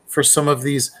are for some of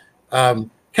these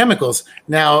chemicals.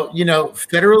 Now, you know,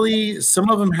 federally, some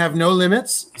of them have no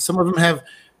limits. Some of them have,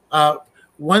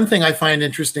 one thing I find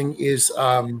interesting is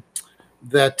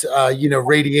that, you know,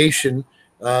 radiation,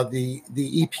 the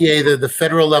EPA, the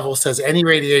federal level says any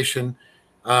radiation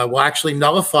will actually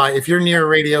nullify, if you're near a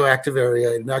radioactive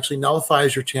area, it actually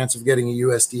nullifies your chance of getting a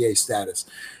USDA status,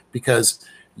 because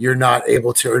you're not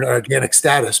able to, or an organic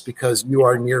status, because you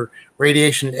are near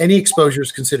radiation. Any exposure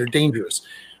is considered dangerous.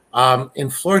 In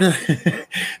Florida,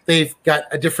 they've got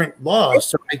a different law.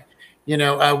 So, you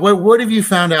know, what have you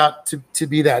found out to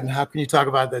be that, and how can you talk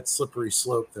about that slippery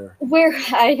slope there? Where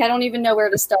I don't even know where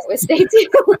to start with safety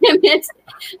limits.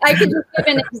 I could just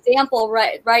give an example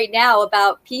right now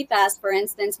about PFAS, for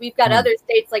instance. We've got other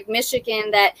states like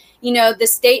Michigan that, you know, the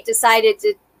state decided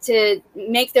to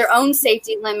make their own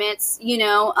safety limits, you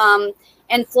know,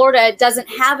 and Florida doesn't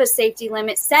have a safety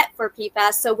limit set for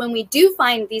PFAS. So when we do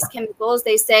find these chemicals,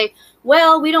 they say,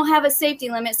 well, we don't have a safety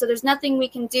limit, so there's nothing we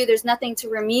can do. There's nothing to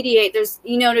remediate. There's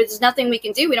nothing we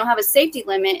can do. We don't have a safety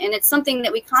limit. And it's something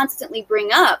that we constantly bring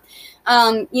up.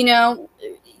 You know,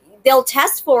 they'll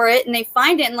test for it and they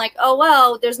find it and like, oh,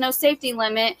 well, there's no safety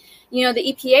limit. You know,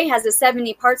 the EPA has a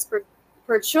 70 parts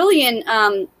per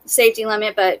trillion safety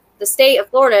limit, but the state of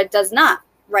Florida does not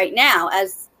right now,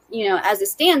 as you know, as it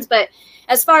stands. But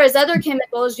as far as other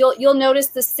chemicals, you'll notice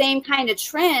the same kind of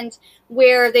trend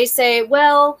where they say,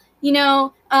 well, you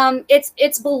know,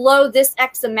 it's below this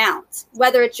X amount,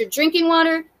 whether it's your drinking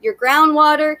water, your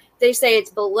groundwater, they say it's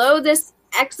below this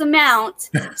X amount,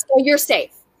 so you're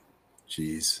safe.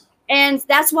 Jeez. And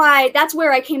that's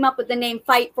where I came up with the name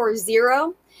Fight for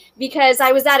Zero, because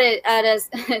I was at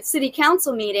a city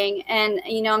council meeting, and,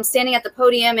 you know, I'm standing at the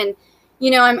podium, and, you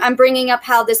know, I'm bringing up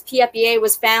how this PFBA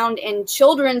was found in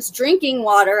children's drinking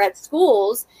water at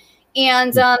schools.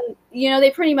 And, you know,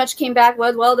 they pretty much came back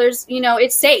with, well, there's, you know,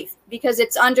 it's safe because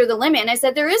it's under the limit. And I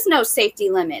said, there is no safety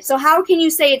limit. So how can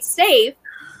you say it's safe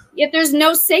if there's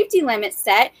no safety limit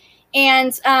set?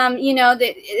 And, you know,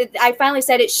 I finally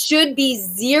said it should be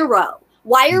zero.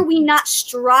 Why are we not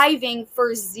striving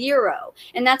for zero?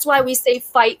 And that's why we say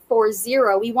fight for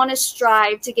zero. We want to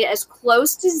strive to get as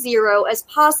close to zero as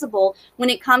possible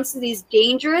when it comes to these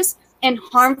dangerous and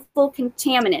harmful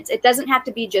contaminants. It doesn't have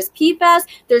to be just PFAS.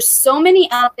 There's so many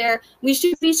out there. We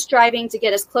should be striving to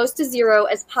get as close to zero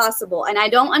as possible. And I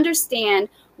don't understand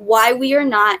why we are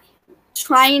not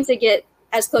trying to get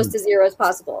as close to zero as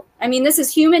possible. I mean, this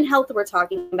is human health we're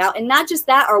talking about. And not just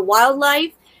that, our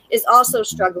wildlife is also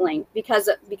struggling because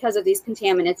of these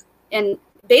contaminants. And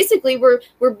basically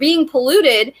we're being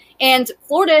polluted, and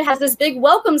Florida has this big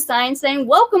welcome sign saying,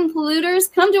 welcome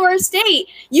polluters, come to our state.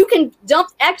 You can dump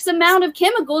X amount of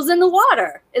chemicals in the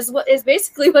water is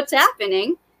basically what's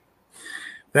happening.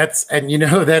 And you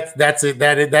know, that's it.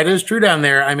 That is true down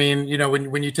there. I mean, you know,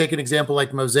 when you take an example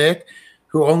like Mosaic,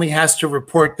 who only has to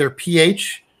report their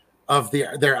pH of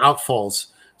their outfalls.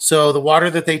 So the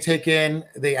water that they take in,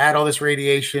 they add all this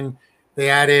radiation, they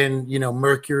add in, you know,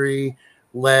 mercury,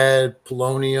 lead,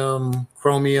 polonium,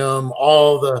 chromium,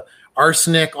 all the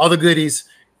arsenic, all the goodies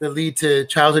that lead to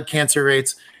childhood cancer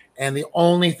rates. And the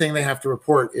only thing they have to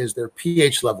report is their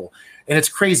pH level. And it's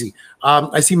crazy.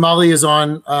 I see Molly is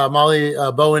on, Molly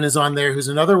Bowen is on there, who's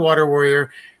another water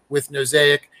warrior with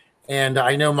Mosaic. And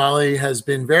I know Molly has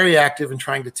been very active in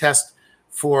trying to test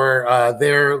for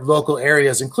their local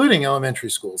areas, including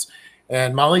elementary schools.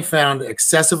 And Molly found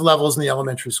excessive levels in the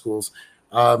elementary schools,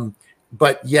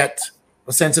 but yet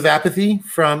a sense of apathy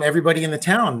from everybody in the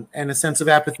town and a sense of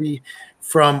apathy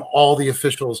from all the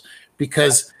officials,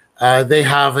 because they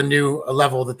have a new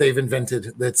level that they've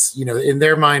invented that's, you know, in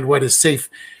their mind what is safe,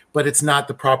 but it's not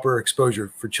the proper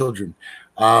exposure for children.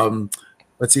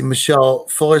 Let's see, Michelle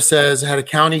Fuller says, had a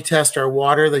county test our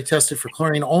water. They tested for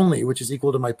chlorine only, which is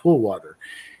equal to my pool water.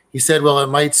 He said, well, it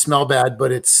might smell bad,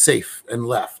 but it's safe, and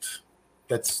left.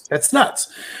 That's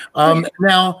nuts.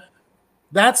 Now,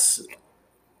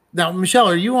 Michelle,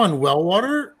 are you on well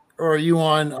water or are you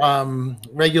on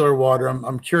regular water?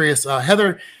 I'm curious.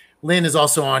 Heather Lynn is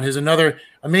also on, who's another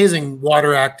amazing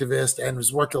water activist and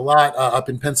has worked a lot up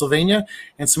in Pennsylvania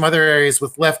and some other areas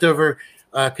with leftover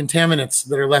contaminants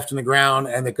that are left in the ground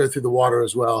and that go through the water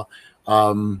as well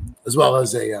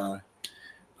as a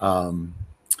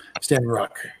Standing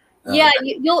Rock. Yeah,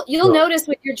 you'll notice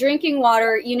with your drinking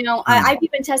water, you know, I've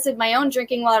even tested my own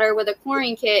drinking water with a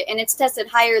chlorine kit, and it's tested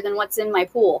higher than what's in my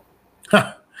pool.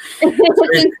 Huh.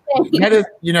 That is,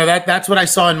 you know, that's what I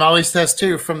saw in Molly's test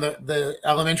too from the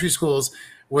elementary schools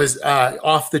was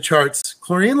off the charts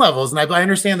chlorine levels, and I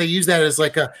understand they use that as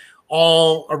like a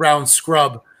all around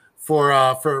scrub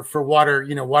for water.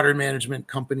 You know, water management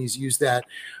companies use that.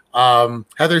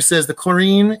 Heather says the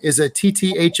chlorine is a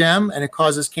TTHM and it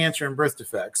causes cancer and birth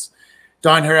defects.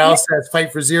 Don Harrell says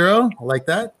fight for zero. I like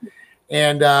that.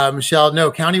 And Michelle,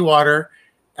 no, county water.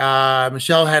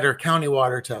 Michelle had her county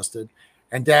water tested,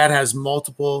 and Dad has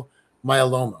multiple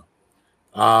myeloma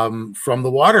from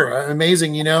the water.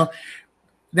 Amazing, you know.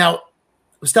 Now,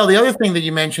 Stel, the other thing that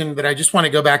you mentioned that I just want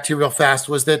to go back to real fast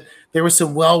was that there was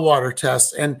some well water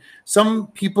tests, and some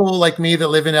people like me that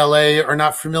live in LA are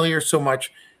not familiar so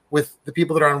much with the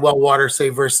people that are on well water, say,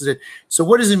 versus it. So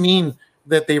what does it mean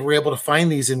that they were able to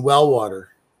find these in well water?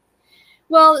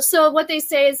 Well, so what they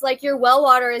say is like your well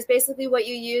water is basically what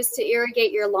you use to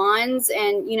irrigate your lawns,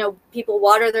 and, you know, people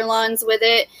water their lawns with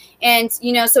it. And,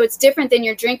 you know, so it's different than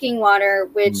your drinking water,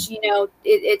 which, you know,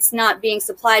 it's not being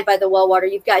supplied by the well water.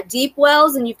 You've got deep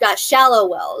wells and you've got shallow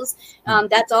wells.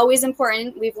 That's always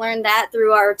important. We've learned that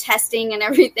through our testing and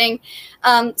everything.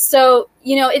 So,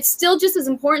 you know, it's still just as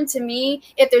important to me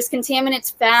if there's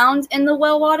contaminants found in the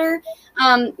well water,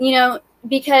 you know,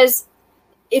 because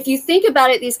if you think about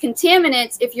it, these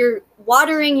contaminants, if you're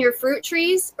watering your fruit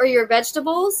trees or your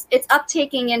vegetables, it's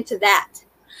uptaking into that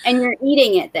and you're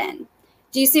eating it then.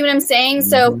 Do you see what I'm saying?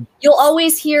 So you'll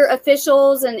always hear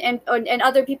officials and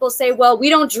other people say, well, we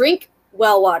don't drink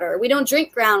well water. We don't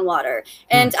drink groundwater.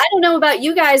 And I don't know about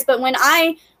you guys, but when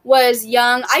I was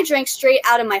young, I drank straight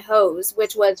out of my hose,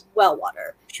 which was well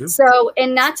water. Sure. So,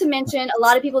 and not to mention a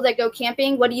lot of people that go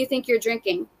camping, what do you think you're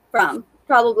drinking from?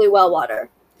 Probably well water.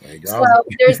 There you go. So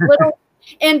there's little,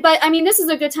 but I mean, this is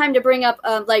a good time to bring up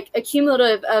like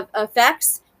accumulative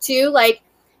effects too. Like,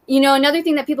 you know, another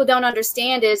thing that people don't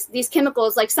understand is these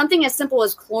chemicals, like something as simple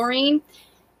as chlorine.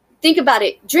 Think about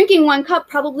it. Drinking 1 cup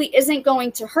probably isn't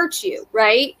going to hurt you,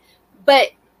 right? But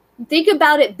think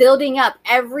about it building up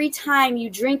every time you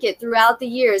drink it throughout the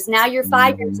years. Now you're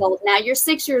 5 years old. Now you're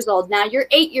 6 years old. Now you're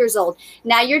 8 years old.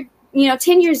 Now you're, you know,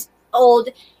 10 years old.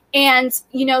 And,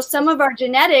 you know, some of our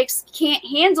genetics can't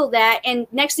handle that. And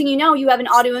next thing you know, you have an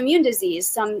autoimmune disease.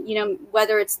 Some, you know,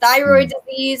 whether it's thyroid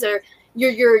disease or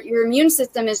your immune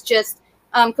system is just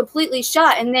completely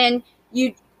shot. And then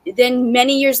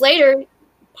many years later,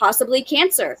 possibly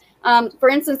cancer. For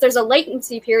instance, there's a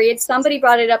latency period. Somebody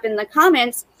brought it up in the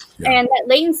comments, and that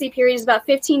latency period is about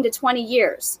 15 to 20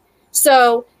 years.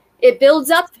 So it builds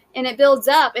up and it builds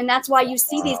up. And that's why you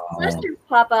see these clusters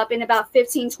pop up in about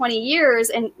 15, 20 years.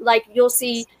 And like you'll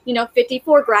see, you know,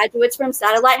 54 graduates from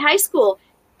Satellite High School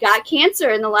got cancer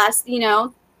in the last, you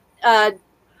know,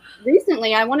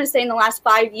 recently, I want to say in the last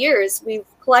 5 years, we've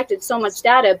collected so much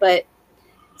data. But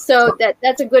so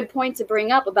that's a good point to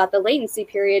bring up about the latency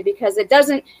period, because it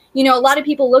doesn't, you know, a lot of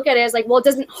people look at it as like, well, it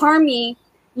doesn't harm me.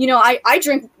 You know, I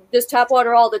drink this tap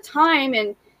water all the time.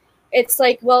 And it's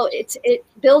like, well, it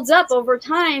builds up over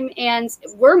time, and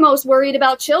we're most worried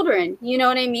about children. You know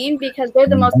what I mean? Because they're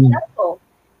the most susceptible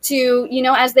to, you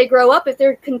know, as they grow up, if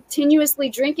they're continuously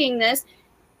drinking this.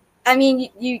 I mean,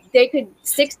 they could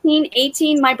 16,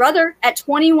 18. My brother at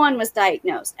 21 was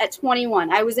diagnosed. At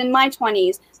 21, I was in my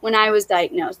 20s when I was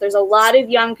diagnosed. There's a lot of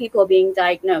young people being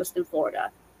diagnosed in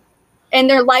Florida, and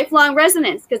they're lifelong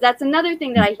residents. Because that's another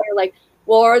thing that I hear, like,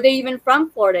 well, are they even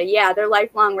from Florida? Yeah, they're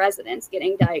lifelong residents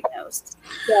getting diagnosed.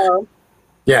 So,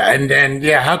 yeah, and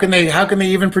yeah, how can they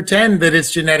even pretend that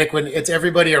it's genetic when it's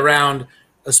everybody around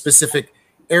a specific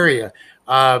area.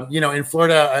 In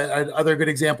Florida, other good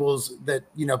examples that,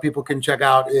 people can check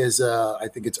out is, I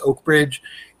think it's Oak Bridge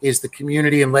is the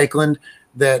community in Lakeland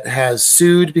that has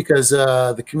sued because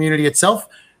the community itself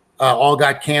all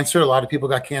got cancer. A lot of people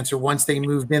got cancer once they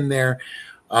moved in there.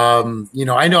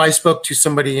 I know I spoke to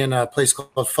somebody in a place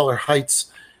called Fuller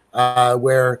Heights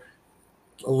where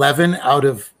 11 out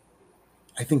of,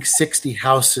 I think, 60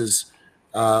 houses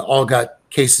all got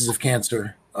cases of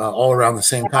cancer all around the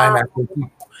same time after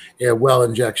a well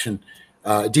injection.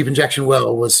 Deep injection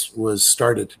well was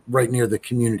started right near the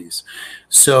communities.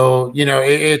 So,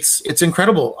 it's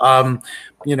incredible.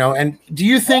 And do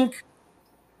you think,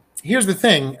 here's the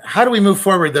thing, how do we move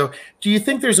forward though? Do you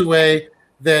think there's a way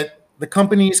that the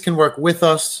companies can work with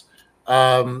us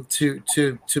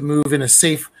to move in a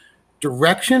safe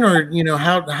direction, or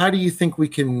how do you think we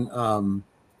can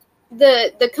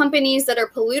the companies that are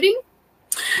polluting,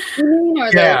 you mean, or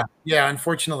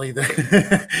unfortunately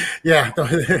the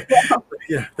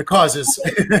the causes.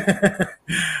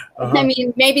 I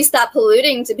mean, maybe stop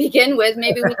polluting to begin with.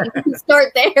 Maybe we can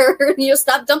start there.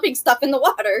 Stop dumping stuff in the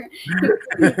water.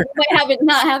 You might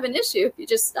not have an issue if you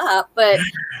just stop. But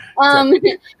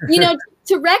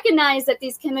to recognize that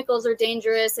these chemicals are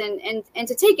dangerous and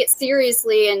to take it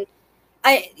seriously. And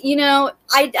I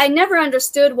never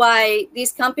understood why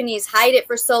these companies hide it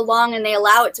for so long and they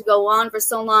allow it to go on for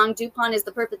so long. DuPont is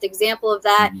the perfect example of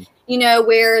that,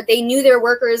 where they knew their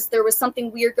workers, there was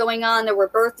something weird going on. There were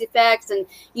birth defects and,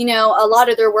 a lot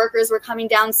of their workers were coming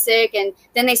down sick. And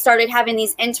then they started having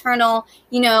these internal,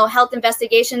 health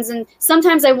investigations. And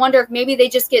sometimes I wonder if maybe they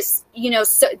just get,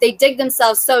 they dig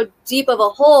themselves so deep of a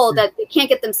hole that they can't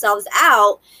get themselves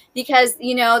out because,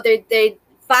 they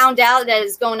found out that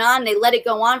it's going on. They let it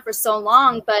go on for so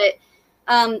long, but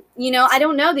I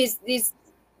don't know. These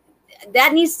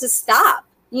that needs to stop.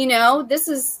 This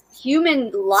is human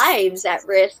lives at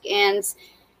risk, and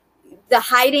the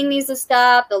hiding needs to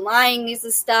stop. The lying needs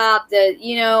to stop. Take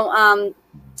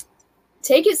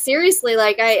it seriously.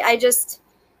 Like I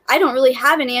don't really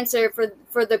have an answer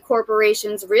for the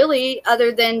corporations really,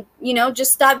 other than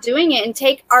just stop doing it and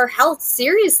take our health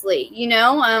seriously.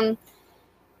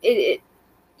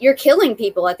 You're killing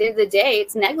people at the end of the day.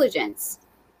 It's negligence.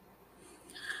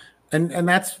 And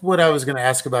that's what I was going to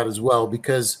ask about as well,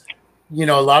 because, a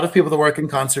lot of people that work in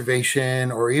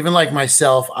conservation, or even like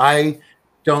myself, I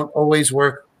don't always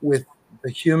work with the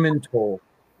human toll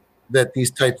that these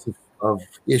types of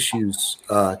issues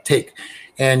take.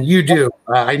 And you do.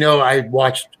 I know I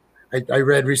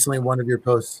read recently one of your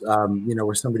posts,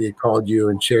 where somebody had called you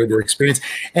and shared their experience.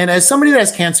 And as somebody that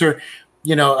has cancer,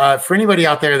 for anybody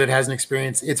out there that has an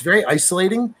experience, it's very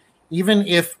isolating. Even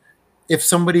if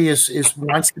somebody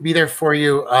wants to be there for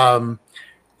you,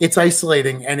 it's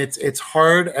isolating and it's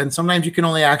hard. And sometimes you can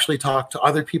only actually talk to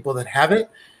other people that have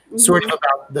it, sort of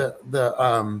about the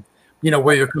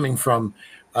where you're coming from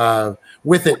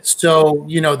with it. So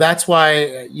that's why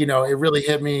it really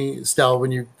hit me, Stel,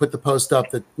 when you put the post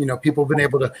up that people have been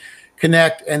able to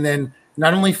connect and then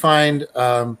not only find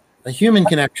a human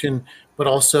connection, but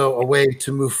also a way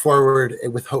to move forward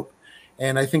with hope.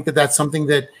 And I think that that's something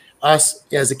that us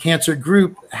as a cancer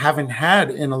group haven't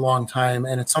had in a long time.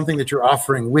 And it's something that you're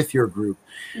offering with your group.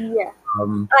 Yeah.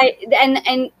 I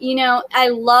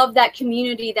love that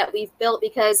community that we've built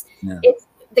because it's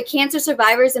the cancer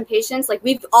survivors and patients, like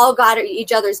we've all got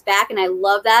each other's back. And I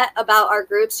love that about our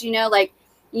groups,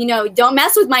 don't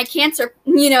mess with my cancer,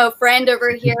 friend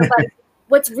over here. But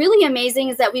what's really amazing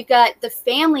is that we've got the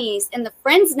families and the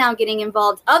friends now getting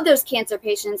involved of those cancer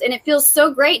patients. And it feels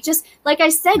so great. Just like I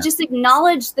said, just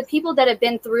acknowledge the people that have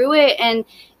been through it. And,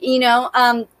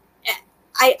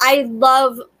 I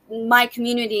love my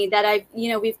community that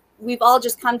we've all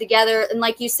just come together. And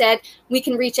like you said, we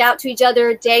can reach out to each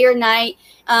other day or night.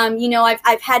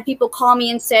 I've had people call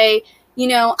me and say,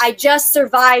 I just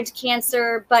survived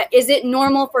cancer, but is it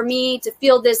normal for me to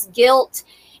feel this guilt?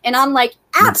 And I'm like,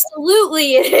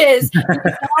 absolutely it is.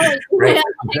 It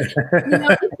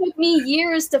took me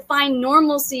years to find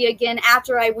normalcy again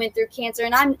after I went through cancer.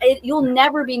 And you'll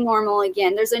never be normal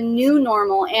again. There's a new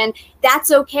normal, and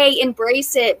that's okay.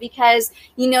 Embrace it, because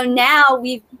now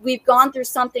we've gone through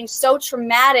something so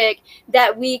traumatic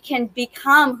that we can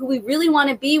become who we really want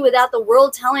to be without the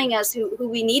world telling us who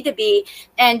we need to be.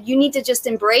 And you need to just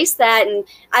embrace that. And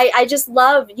I just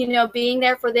love being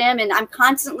there for them. And I'm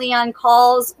constantly on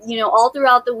calls all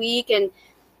throughout the week, and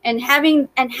having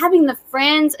the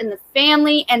friends and the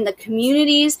family and the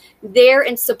communities there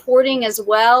and supporting as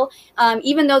well,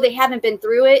 even though they haven't been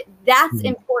through it. That's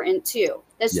important too.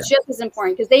 That's just as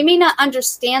important, because they may not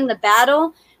understand the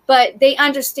battle, but they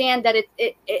understand that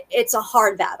it's a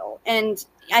hard battle. And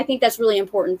I think that's really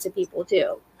important to people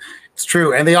too. It's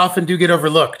true. And they often do get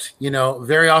overlooked.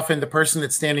 Very often the person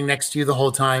that's standing next to you the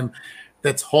whole time,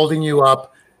 that's holding you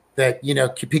up, that,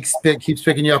 keeps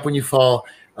picking you up when you fall,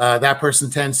 that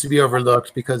person tends to be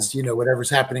overlooked because, whatever's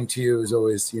happening to you is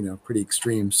always, pretty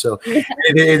extreme. So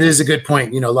it is a good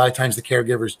point. A lot of times the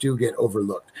caregivers do get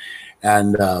overlooked.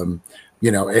 And, and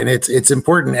it's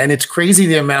important. And it's crazy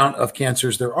the amount of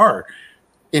cancers there are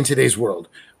in today's world.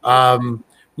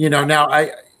 Now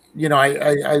I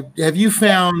have you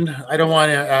found, I don't want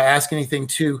to ask anything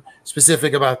too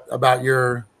specific about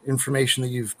your information that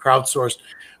you've crowdsourced,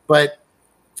 but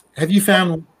have you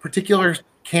found particular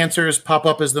cancers pop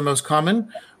up as the most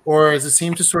common, or does it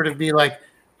seem to sort of be like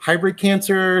hybrid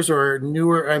cancers or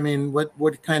newer? I mean,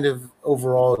 what kind of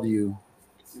overall do you?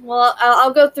 Well,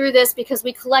 I'll go through this because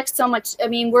we collect so much. I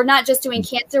mean, we're not just doing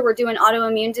cancer, we're doing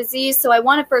autoimmune disease. So I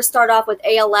want to first start off with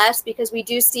ALS because we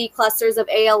do see clusters of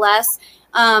ALS,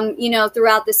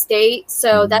 throughout the state.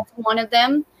 So that's one of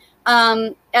them.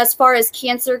 As far as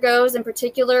cancer goes, in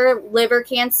particular, liver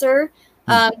cancer,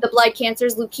 the blood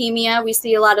cancers, leukemia. We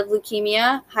see a lot of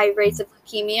leukemia, high rates of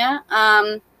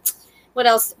leukemia. What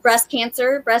else? Breast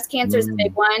cancer. Breast cancer is a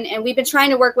big one. And we've been trying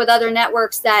to work with other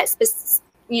networks that,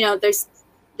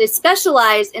 they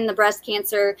specialize in the breast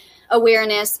cancer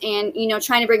awareness and,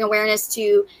 trying to bring awareness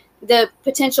to the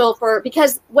potential for,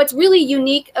 because what's really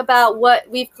unique about what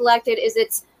we've collected is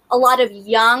it's a lot of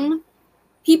young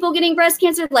people getting breast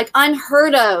cancer, like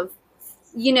unheard of,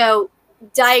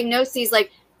 diagnoses,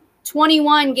 like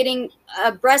 21 getting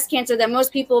breast cancer that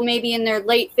most people maybe in their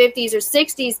late 50s or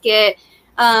 60s get.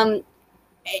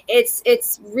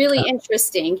 It's really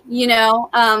interesting,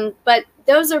 but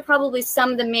those are probably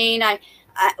some of the main.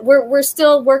 We're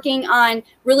still working on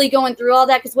really going through all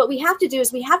that, because what we have to do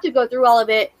is we have to go through all of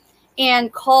it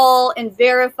and call and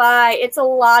verify. It's a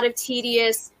lot of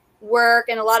tedious work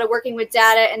and a lot of working with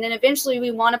data. And then eventually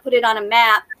we want to put it on a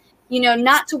map,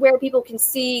 not to where people can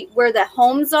see where the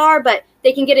homes are, but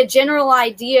they can get a general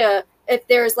idea if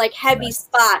there's like heavy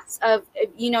spots of,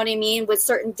 what I mean, with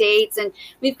certain dates. And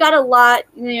we've got a lot,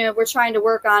 we're trying to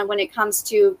work on when it comes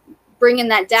to bringing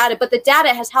that data. But the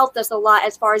data has helped us a lot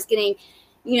as far as getting,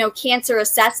 cancer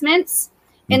assessments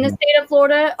in the state of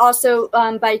Florida, also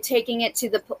by taking it to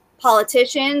the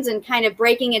politicians and kind of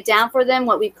breaking it down for them,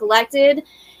 what we've collected,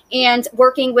 and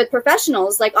working with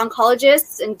professionals like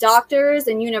oncologists and doctors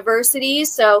and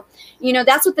universities. So,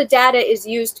 that's what the data is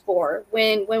used for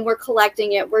when we're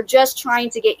collecting it. We're just trying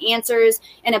to get answers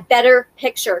and a better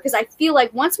picture, because I feel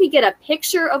like once we get a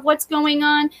picture of what's going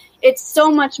on, it's so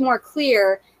much more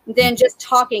clear than just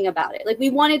talking about it. Like, we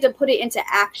wanted to put it into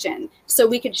action so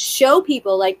we could show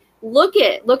people, like, look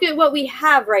at what we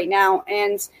have right now.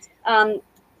 And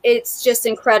it's just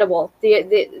incredible,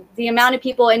 the amount of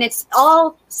people, and it's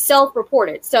all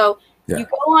self-reported. So you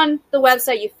go on the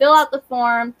website, you fill out the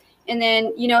form, and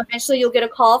then, eventually you'll get a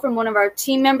call from one of our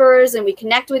team members, and we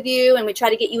connect with you, and we try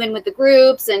to get you in with the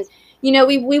groups. And,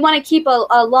 we want to keep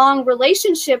a long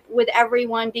relationship with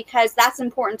everyone, because that's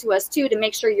important to us too, to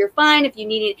make sure you're fine. If you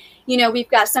need it, we've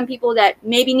got some people that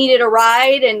maybe needed a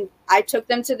ride, and I took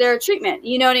them to their treatment.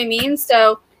 You know what I mean?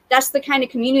 So that's the kind of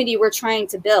community we're trying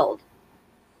to build.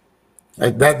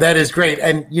 That is great.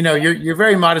 And, you're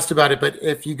very modest about it, but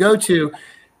if you go to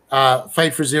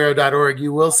fightforzero.org,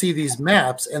 you will see these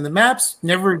maps, and the maps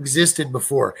never existed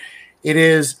before. It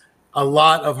is a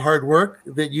lot of hard work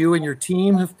that you and your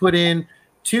team have put in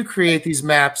to create these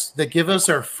maps that give us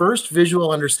our first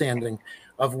visual understanding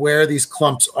of where these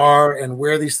clumps are and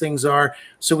where these things are,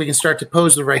 so we can start to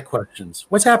pose the right questions.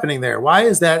 What's happening there? Why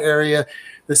is that area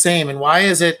the same? And why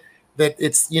is it that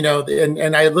it's,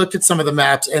 and I looked at some of the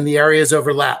maps, and the areas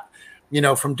overlap,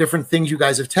 from different things you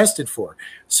guys have tested for.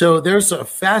 So there's a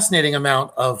fascinating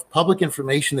amount of public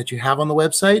information that you have on the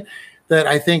website that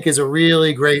I think is a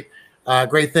really great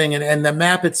thing. And the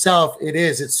map itself,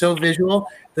 it's so visual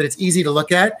that it's easy to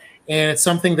look at. And it's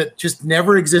something that just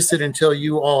never existed until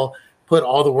you all put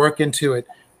all the work into it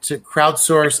to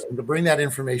crowdsource and to bring that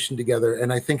information together.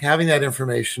 And I think having that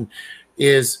information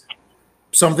is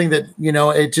something that,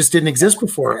 it just didn't exist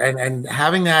before. And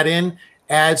having that in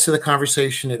adds to the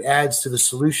conversation, it adds to the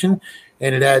solution,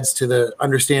 and it adds to the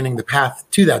understanding the path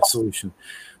to that solution.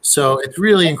 So it's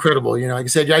really incredible. Like I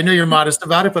said, I know you're modest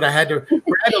about it, but I had to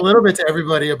brag a little bit to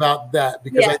everybody about that,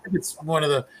 because I think it's one of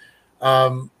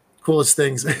the coolest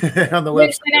things on the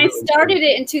website. When I started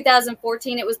it in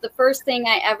 2014, it was the first thing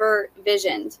I ever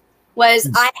visioned. Was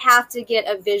I have to get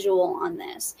a visual on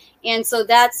this. And so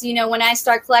that's, when I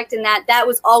start collecting that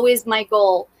was always my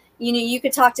goal. You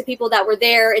could talk to people that were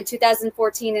there in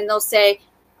 2014, and they'll say,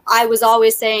 I was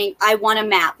always saying, I want a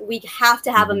map. We have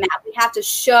to have a map. We have to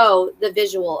show the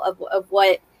visual of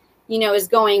what, you know, is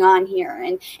going on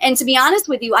here. And to be honest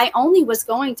with you, I only was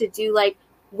going to do like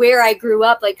where I grew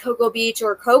up, like Cocoa Beach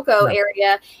or Cocoa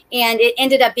area. And it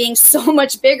ended up being so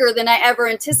much bigger than I ever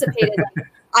anticipated.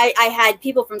 I had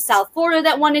people from South Florida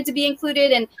that wanted to be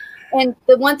included. And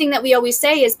the one thing that we always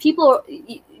say is, people,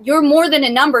 you're more than a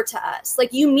number to us.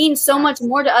 Like, you mean so much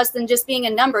more to us than just being a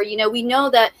number. You know, we know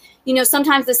that, you know,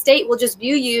 sometimes the state will just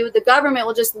view you, the government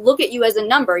will just look at you as a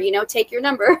number, you know, take your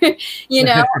number, you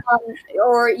know,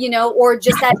 or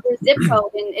just as your zip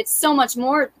code. And it's so much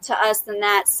more to us than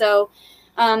that. So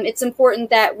it's important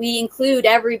that we include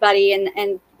everybody.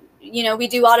 And, you know, we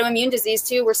do autoimmune disease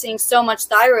too. We're seeing so much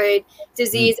thyroid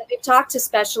disease. And we've talked to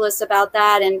specialists about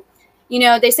that. And, you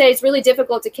know, they say it's really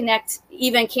difficult to connect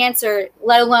even cancer,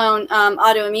 let alone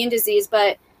autoimmune disease.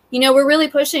 But, you know, we're really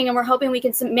pushing, and we're hoping we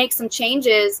can make some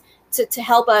changes to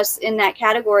help us in that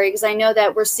category, because I know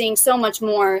that we're seeing so much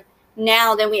more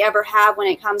now than we ever have when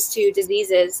it comes to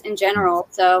diseases in general.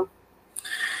 So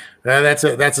that's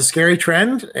a scary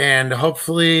trend, and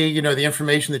hopefully, you know, the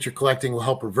information that you're collecting will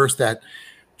help reverse that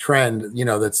trend, you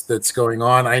know, that's going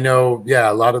on. I know,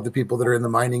 a lot of the people that are in the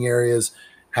mining areas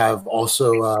have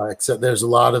also, except there's a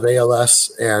lot of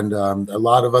ALS and a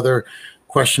lot of other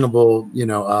questionable, you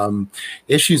know,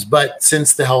 issues. But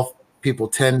since the health people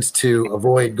tend to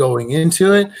avoid going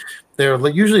into it, they're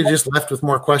usually just left with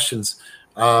more questions,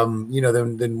 you know,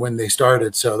 than when they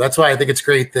started. So that's why I think it's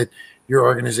great that your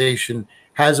organization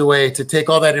has a way to take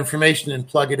all that information and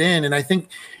plug it in. And I think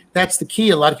that's the key.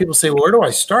 A lot of people say, well, where do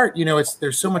I start? You know,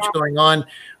 there's so much going on.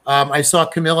 I saw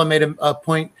Camilla made a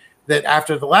point that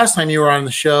after the last time you were on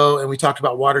the show and we talked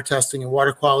about water testing and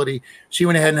water quality, she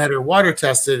went ahead and had her water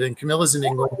tested, and Camilla's in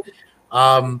England.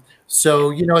 So,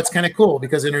 you know, it's kind of cool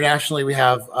because internationally we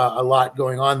have a lot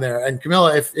going on there. And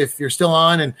Camilla, if you're still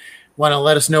on and want to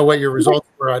let us know what your results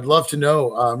were, I'd love to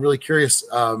know. I'm really curious.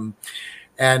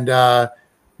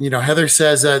 You know, Heather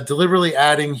says deliberately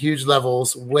adding huge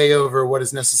levels way over what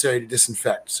is necessary to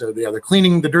disinfect. So they're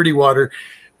cleaning the dirty water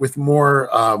with more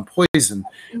poison.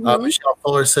 Michelle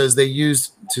Fuller says they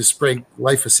used to spray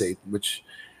glyphosate, which,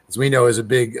 as we know, is a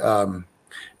big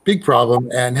problem.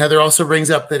 And Heather also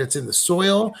brings up that it's in the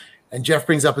soil, and Jeff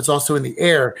brings up it's also in the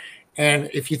air. And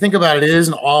if you think about it, it is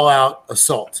an all-out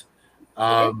assault.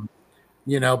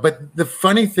 You know, but the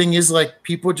funny thing is, like,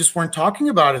 people just weren't talking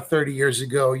about it 30 years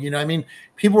ago. You know, I mean,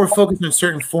 people were focused on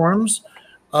certain forms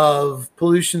of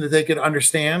pollution that they could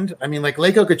understand. I mean, like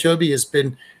Lake Okeechobee has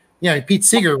been, you know, Pete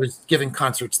Seeger was giving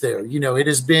concerts there. You know, it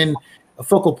has been a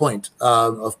focal point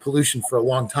of pollution for a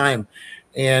long time.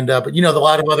 And but, you know, a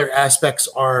lot of other aspects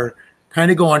are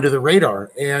kind of go under the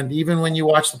radar. And even when you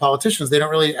watch the politicians, they don't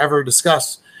really ever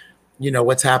discuss, you know,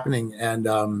 what's happening. And,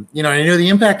 you know, I know the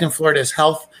impact in Florida is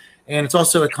health, and it's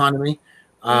also economy,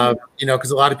 you know,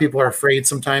 because a lot of people are afraid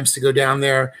sometimes to go down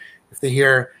there if they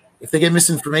get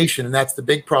misinformation. And that's the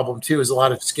big problem, too, is a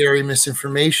lot of scary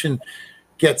misinformation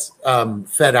gets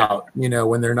fed out, you know,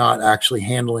 when they're not actually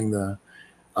handling the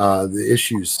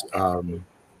issues.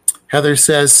 Heather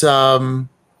says,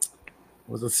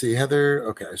 let's see, Heather.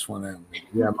 Okay, I just want to,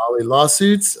 Molly,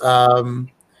 lawsuits.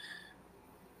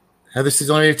 Heather says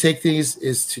the only way to take these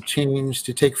is to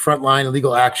take frontline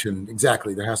legal action.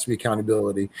 Exactly. There has to be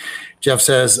accountability. Jeff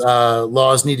says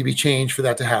laws need to be changed for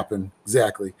that to happen.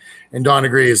 Exactly. And Dawn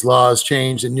agrees, laws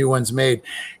changed and new ones made.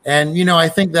 And, you know, I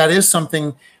think that is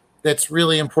something that's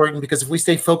really important, because if we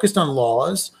stay focused on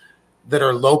laws that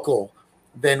are local,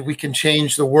 then we can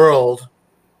change the world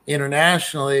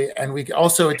internationally. And we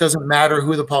also, it doesn't matter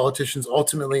who the politicians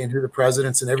ultimately and who the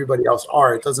presidents and everybody else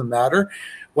are. It doesn't matter.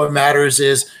 What matters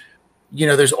is, you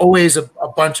know, there's always a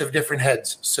bunch of different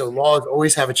heads. So laws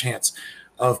always have a chance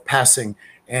of passing.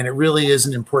 And it really is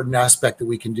an important aspect that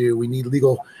we can do. We need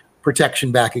legal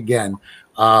protection back again.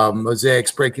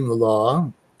 Mosaic's breaking the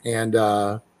law. And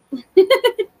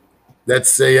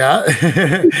that's, yeah.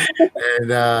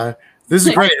 And this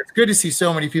is great. It's good to see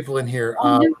so many people in here.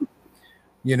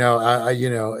 You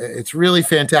know, it's really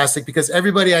fantastic, because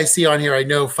everybody I see on here, I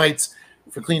know, fights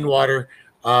for clean water.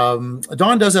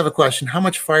 Dawn does have a question. How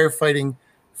much firefighting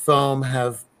foam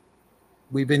have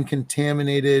we been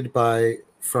contaminated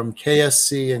from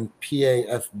KSC and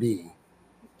PAFB?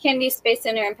 Kennedy Space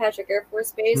Center and Patrick Air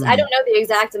Force Base. I don't know the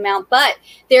exact amount, but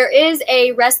there is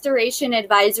a restoration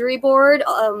advisory board.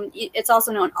 It's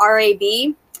also known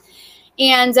RAB.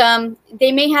 And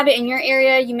they may have it in your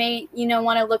area. You may,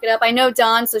 want to look it up. I know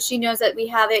Dawn, so she knows that we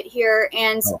have it here.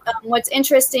 And what's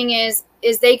interesting is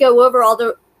they go over all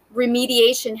the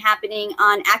remediation happening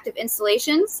on active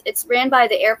installations. It's ran by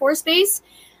the Air Force Base.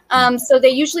 So they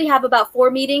usually have about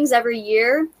 4 meetings every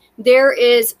year. There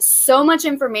is so much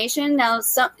information now.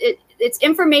 It's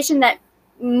information that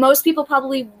most people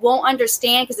probably won't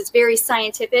understand because it's very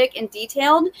scientific and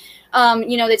detailed.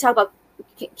 They talk about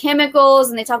chemicals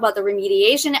and they talk about the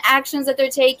remediation actions that they're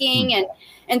taking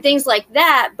and things like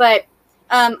that. But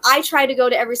I try to go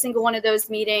to every single one of those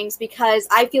meetings because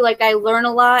I feel like I learn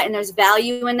a lot and there's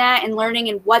value in that and learning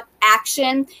in what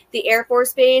action the Air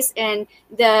Force Base and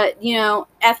the,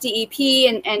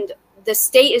 FDEP and the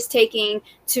state is taking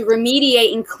to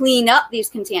remediate and clean up these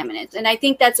contaminants. And I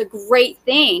think that's a great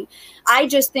thing. I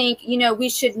just think,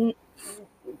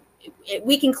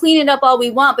 we can clean it up all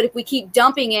we want, but if we keep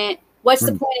dumping it, what's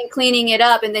the point in cleaning it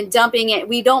up and then dumping it?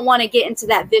 We don't want to get into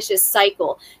that vicious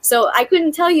cycle. So I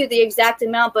couldn't tell you the exact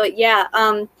amount, but yeah,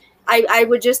 I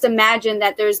would just imagine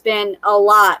that there's been a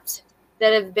lot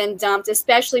that have been dumped,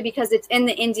 especially because it's in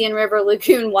the Indian River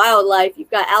Lagoon wildlife. You've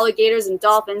got alligators and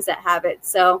dolphins that have it.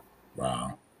 So.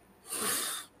 Wow.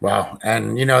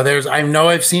 And, I know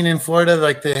I've seen in Florida,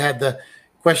 like they had the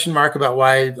question mark about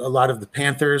why a lot of the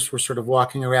panthers were sort of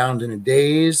walking around in a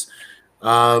daze.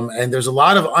 And there's a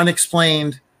lot of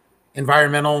unexplained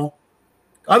environmental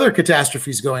other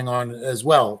catastrophes going on as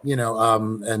well,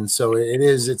 and so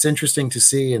it's interesting to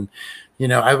see. And,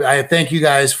 I thank you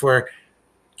guys for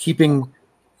keeping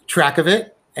track of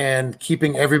it and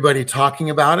keeping everybody talking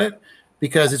about it,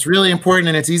 because it's really important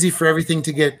and it's easy for everything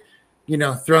to get,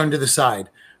 thrown to the side.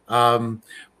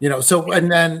 So,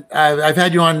 and then I've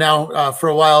had you on now for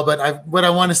a while, but what I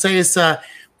want to say is,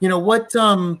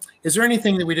 is there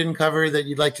anything that we didn't cover that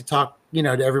you'd like to talk,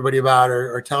 to everybody about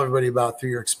or tell everybody about through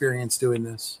your experience doing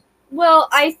this? Well,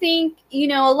 I think, a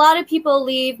lot of people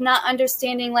leave not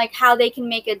understanding like how they can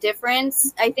make a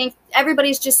difference. I think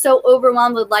everybody's just so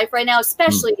overwhelmed with life right now,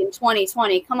 especially in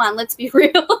 2020. Come on, let's be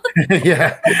real.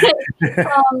 Yeah.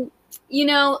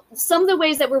 Some of the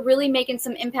ways that we're really making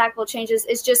some impactful changes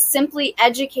is just simply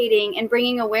educating and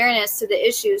bringing awareness to the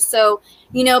issues. So,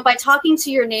 by talking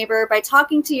to your neighbor, by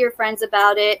talking to your friends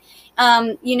about it,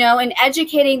 and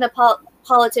educating the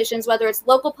politicians, whether it's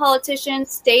local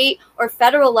politicians, state or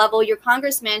federal level, your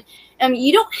congressman,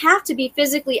 you don't have to be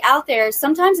physically out there.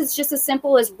 Sometimes it's just as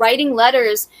simple as writing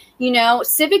letters.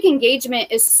 Civic engagement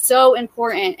is so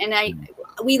important. And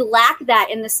we lack that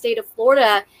in the state of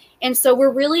Florida. And so we're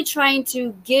really trying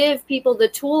to give people the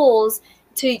tools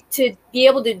to be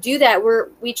able to do that.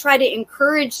 We try to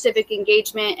encourage civic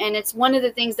engagement. And it's one of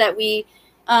the things that we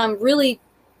really,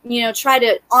 try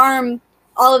to arm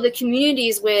all of the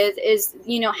communities with is,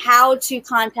 how to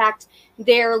contact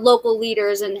their local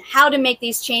leaders and how to make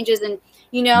these changes. And,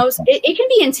 it can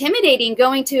be intimidating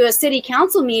going to a city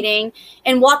council meeting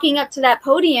and walking up to that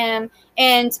podium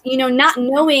and, not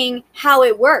knowing how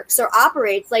it works or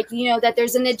operates, like, that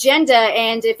there's an agenda.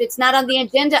 And if it's not on the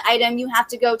agenda item, you have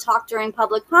to go talk during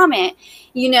public comment,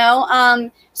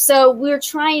 so we're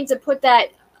trying to put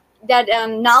that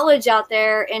knowledge out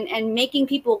there and making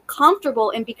people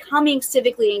comfortable and becoming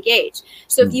civically engaged.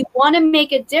 So if you want to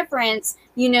make a difference,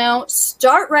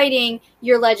 start writing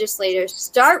your legislators,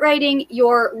 start writing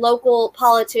your local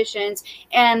politicians.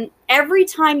 And every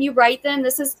time you write them,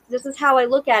 this is how I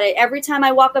look at it. Every time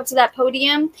I walk up to that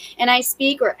podium and I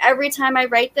speak, or every time I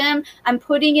write them, I'm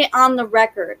putting it on the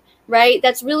record. Right?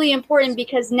 That's really important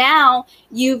because now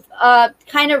you've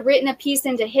kind of written a piece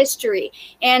into history.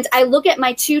 And I look at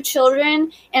my 2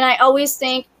 children and I always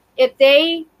think if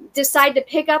they decide to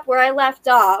pick up where I left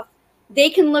off, they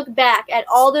can look back at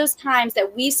all those times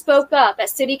that we spoke up at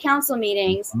city council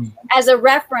meetings as a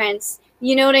reference,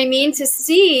 you know what I mean? To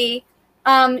see,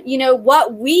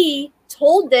 what we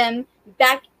told them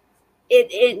back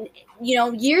in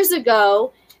years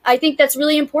ago. I think that's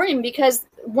really important because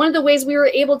one of the ways we were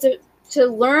able to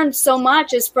learn so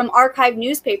much is from archived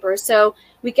newspapers. So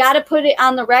we got to put it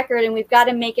on the record and we've got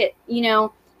to make it,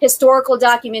 historical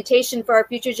documentation for our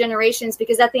future generations,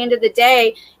 because at the end of the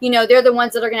day, they're the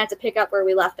ones that are going to have to pick up where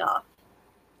we left off.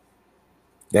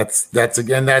 That's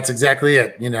exactly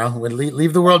it. We'll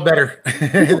leave the world better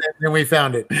than we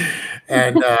found it.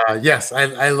 And yes,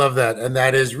 I love that. And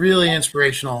that is really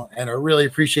inspirational. And I really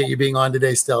appreciate you being on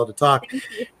today, Stel, to talk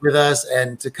with us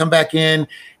and to come back in.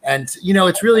 And,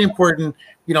 it's really important,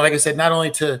 like I said, not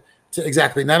only to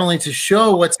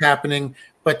show what's happening,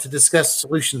 but to discuss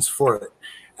solutions for it.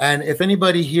 And if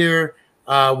anybody here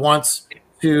wants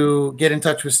to get in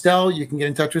touch with Stel, you can get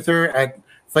in touch with her at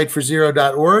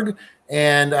fightforzero.org.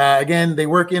 And again, they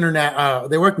work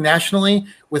nationally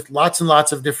with lots and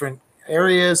lots of different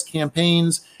areas,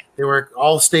 campaigns. They work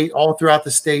all throughout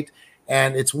the state.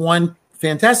 And it's one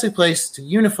fantastic place to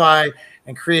unify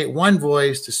and create one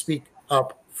voice to speak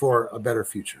up for a better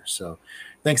future. So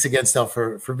thanks again, Stel,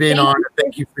 for being on.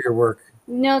 Thank you for your work.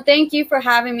 No, thank you for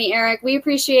having me, Eric. We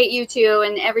appreciate you too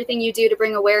and everything you do to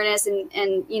bring awareness and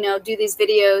do these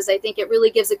videos. I think it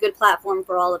really gives a good platform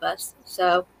for all of us.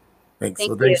 So thanks.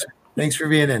 Thanks for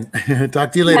being in.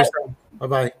 Talk to you later.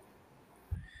 Bye-bye.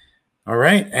 All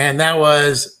right. And that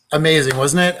was amazing,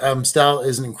 wasn't it? Stel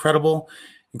is an incredible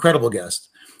guest.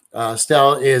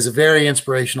 Stel is a very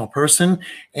inspirational person.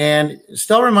 And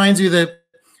Stel reminds you that,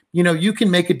 you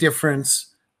can make a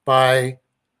difference by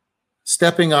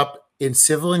stepping up in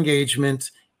civil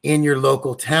engagement in your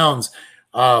local towns.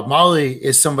 Molly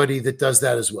is somebody that does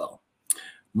that as well.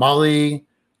 Molly,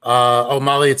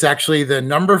 Molly, it's actually the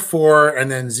number 4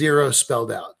 and then 0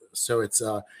 spelled out. So it's,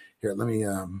 here, let me,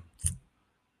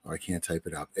 I can't type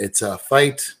it up. It's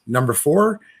fight number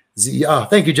 4.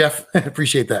 Thank you, Jeff.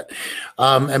 Appreciate that.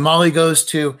 And Molly goes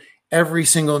to every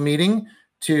single meeting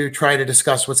to try to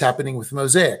discuss what's happening with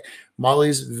Mosaic.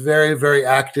 Molly's very, very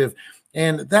active.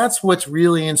 And that's what's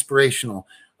really inspirational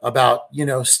about,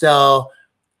 Stel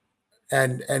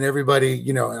and everybody,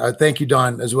 thank you,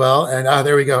 Don, as well. And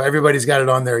there we go. Everybody's got it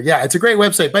on there. Yeah, it's a great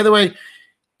website. By the way,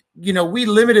 we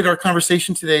limited our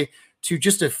conversation today to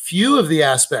just a few of the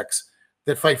aspects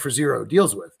that Fight for Zero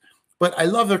deals with. But I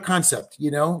love their concept,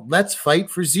 let's fight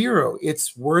for zero.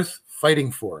 It's worth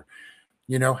fighting for.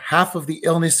 Half of the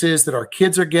illnesses that our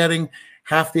kids are getting,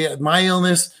 half my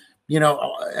illness,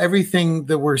 everything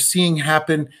that we're seeing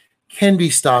happen can be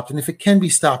stopped. And if it can be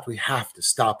stopped, we have to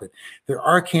stop it. There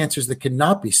are cancers that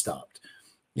cannot be stopped,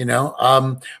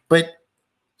 but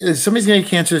if somebody's going to get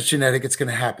cancer that's genetic, it's going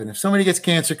to happen. If somebody gets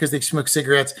cancer because they smoke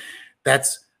cigarettes,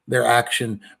 that's their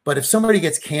action. But if somebody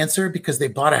gets cancer because they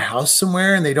bought a house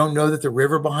somewhere and they don't know that the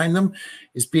river behind them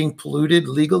is being polluted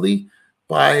legally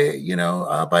by,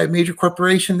 by a major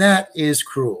corporation, that is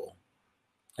cruel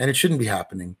and it shouldn't be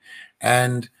happening.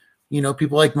 And,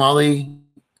 people like Molly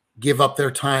give up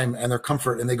their time and their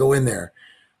comfort and they go in there.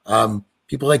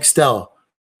 People like Stel,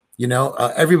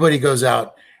 everybody goes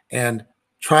out and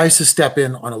tries to step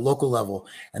in on a local level.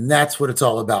 And that's what it's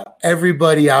all about.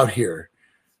 Everybody out here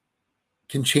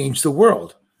can change the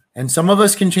world. And some of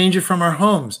us can change it from our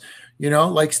homes.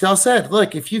 Like Stel said,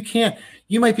 look, if you can't,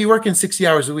 you might be working 60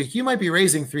 hours a week. You might be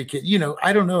raising 3 kids.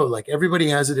 I don't know. Like everybody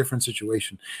has a different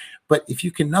situation. But if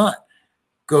you cannot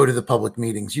go to the public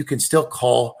meetings, you can still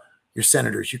call your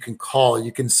senators. You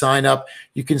can sign up.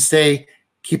 You can stay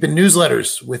keeping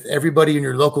newsletters with everybody in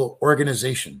your local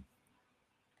organization.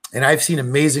 And I've seen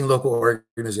amazing local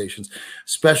organizations,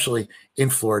 especially in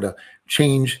Florida,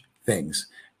 change things.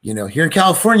 Here in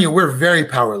California, we're very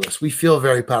powerless. We feel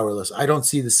very powerless. I don't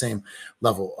see the same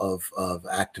level of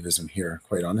activism here,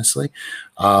 quite honestly.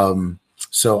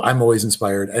 So I'm always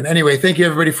inspired. And anyway, thank you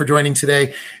everybody for joining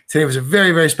today. Today was a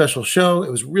very, very special show.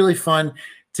 It was really fun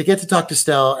to get to talk to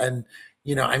Stel and,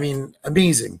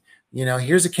 amazing.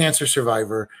 Here's a cancer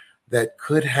survivor that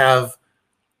could have,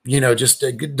 just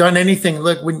done anything.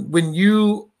 Look, when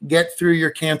you get through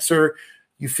your cancer,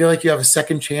 you feel like you have a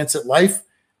second chance at life.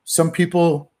 Some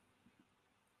people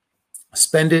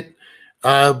spend it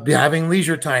having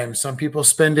leisure time. Some people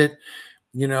spend it,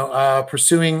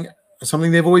 pursuing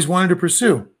something they've always wanted to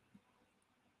pursue.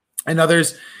 And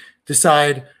others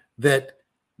decide that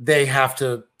they have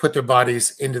to put their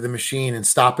bodies into the machine and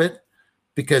stop it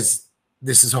because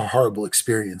this is a horrible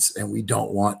experience and we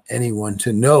don't want anyone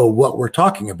to know what we're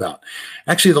talking about.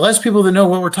 Actually, the less people that know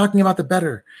what we're talking about, the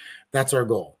better. That's our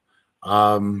goal.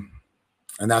 And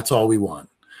that's all we want.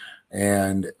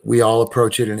 And we all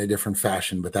approach it in a different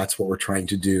fashion, but that's what we're trying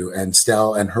to do. And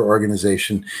Stel and her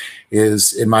organization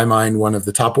is, in my mind, one of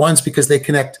the top ones because they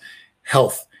connect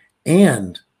health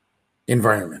and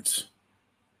environment.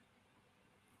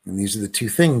 And these are the two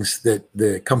things that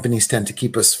the companies tend to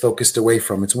keep us focused away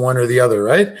from. It's one or the other,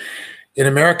 right? In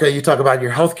America, you talk about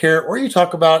your healthcare, or you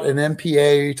talk about an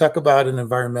MPA, or you talk about an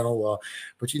environmental law,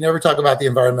 but you never talk about the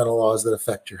environmental laws that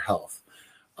affect your health.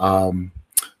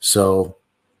 So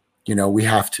we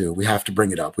have to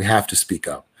bring it up. We have to speak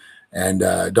up. And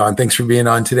Dawn, thanks for being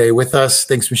on today with us.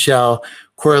 Thanks, Michelle,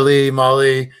 Coralie,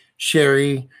 Molly,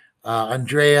 Sherry,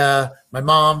 Andrea, my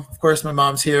mom, of course, my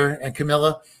mom's here, and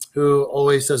Camilla, who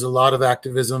always does a lot of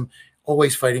activism,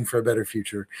 always fighting for a better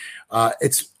future.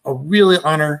 It's a real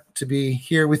honor to be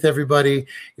here with everybody.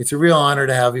 It's a real honor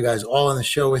to have you guys all on the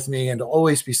show with me and to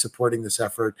always be supporting this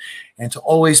effort and to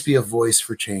always be a voice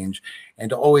for change and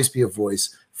to always be a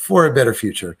voice for a better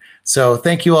future. So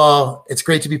thank you all. It's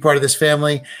great to be part of this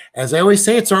family. As I always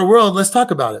say, it's our world. Let's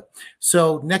talk about it.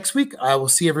 So next week, I will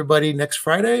see everybody next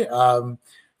Friday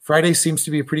Friday seems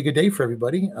to be a pretty good day for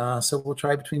everybody. So we'll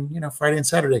try between, Friday and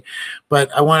Saturday.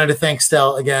 But I wanted to thank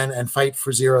Stel again and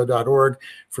fightforzero.org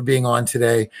for being on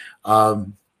today.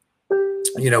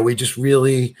 We just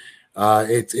really,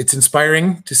 it's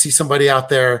inspiring to see somebody out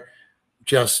there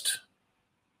just,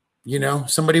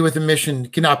 somebody with a mission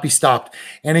cannot be stopped.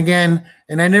 And again,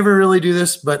 and I never really do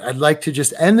this, but I'd like to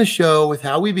just end the show with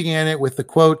how we began it, with the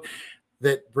quote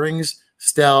that brings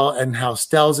Stel and how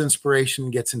Stel's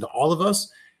inspiration gets into all of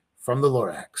us from the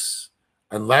Lorax.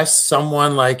 Unless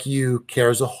someone like you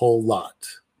cares a whole lot,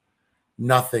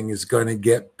 nothing is going to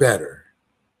get better.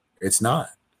 It's not.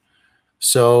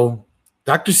 So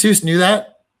Dr. Seuss knew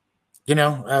that,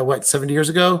 70 years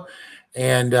ago.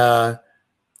 And,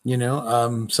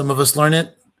 some of us learn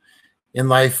it in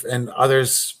life, and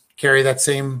others carry that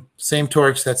same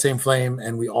torch, that same flame,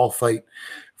 and we all fight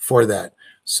for that.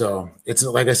 So it's,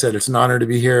 like I said, it's an honor to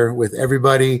be here with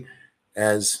everybody,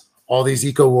 as all these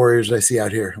eco warriors I see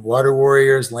out here: water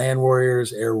warriors, land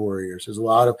warriors, air warriors. We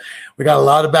got a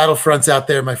lot of battlefronts out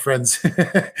there, my friends.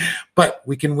 But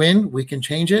we can win, we can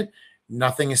change it.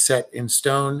 Nothing is set in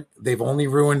stone. They've only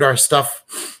ruined our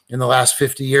stuff in the last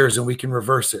 50 years, and we can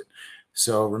reverse it.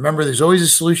 So remember, there's always a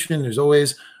solution. There's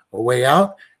always a way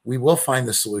out. We will find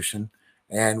the solution,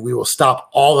 and we will stop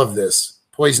all of this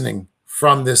poisoning,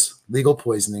 from this legal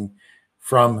poisoning,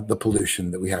 from the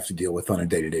pollution that we have to deal with on a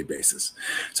day-to-day basis.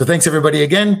 So thanks, everybody.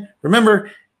 Again,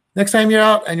 remember, next time you're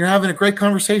out and you're having a great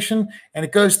conversation and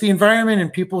it goes to the environment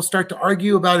and people start to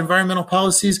argue about environmental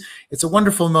policies, it's a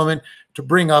wonderful moment to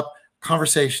bring up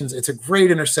conversations. It's a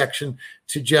great intersection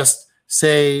to just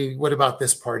say, what about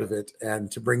this part of it, and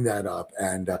to bring that up.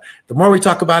 And the more we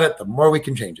talk about it, the more we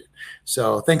can change it.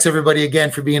 So thanks, everybody,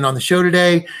 again, for being on the show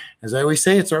today. As I always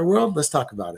say, it's our world. Let's talk about it.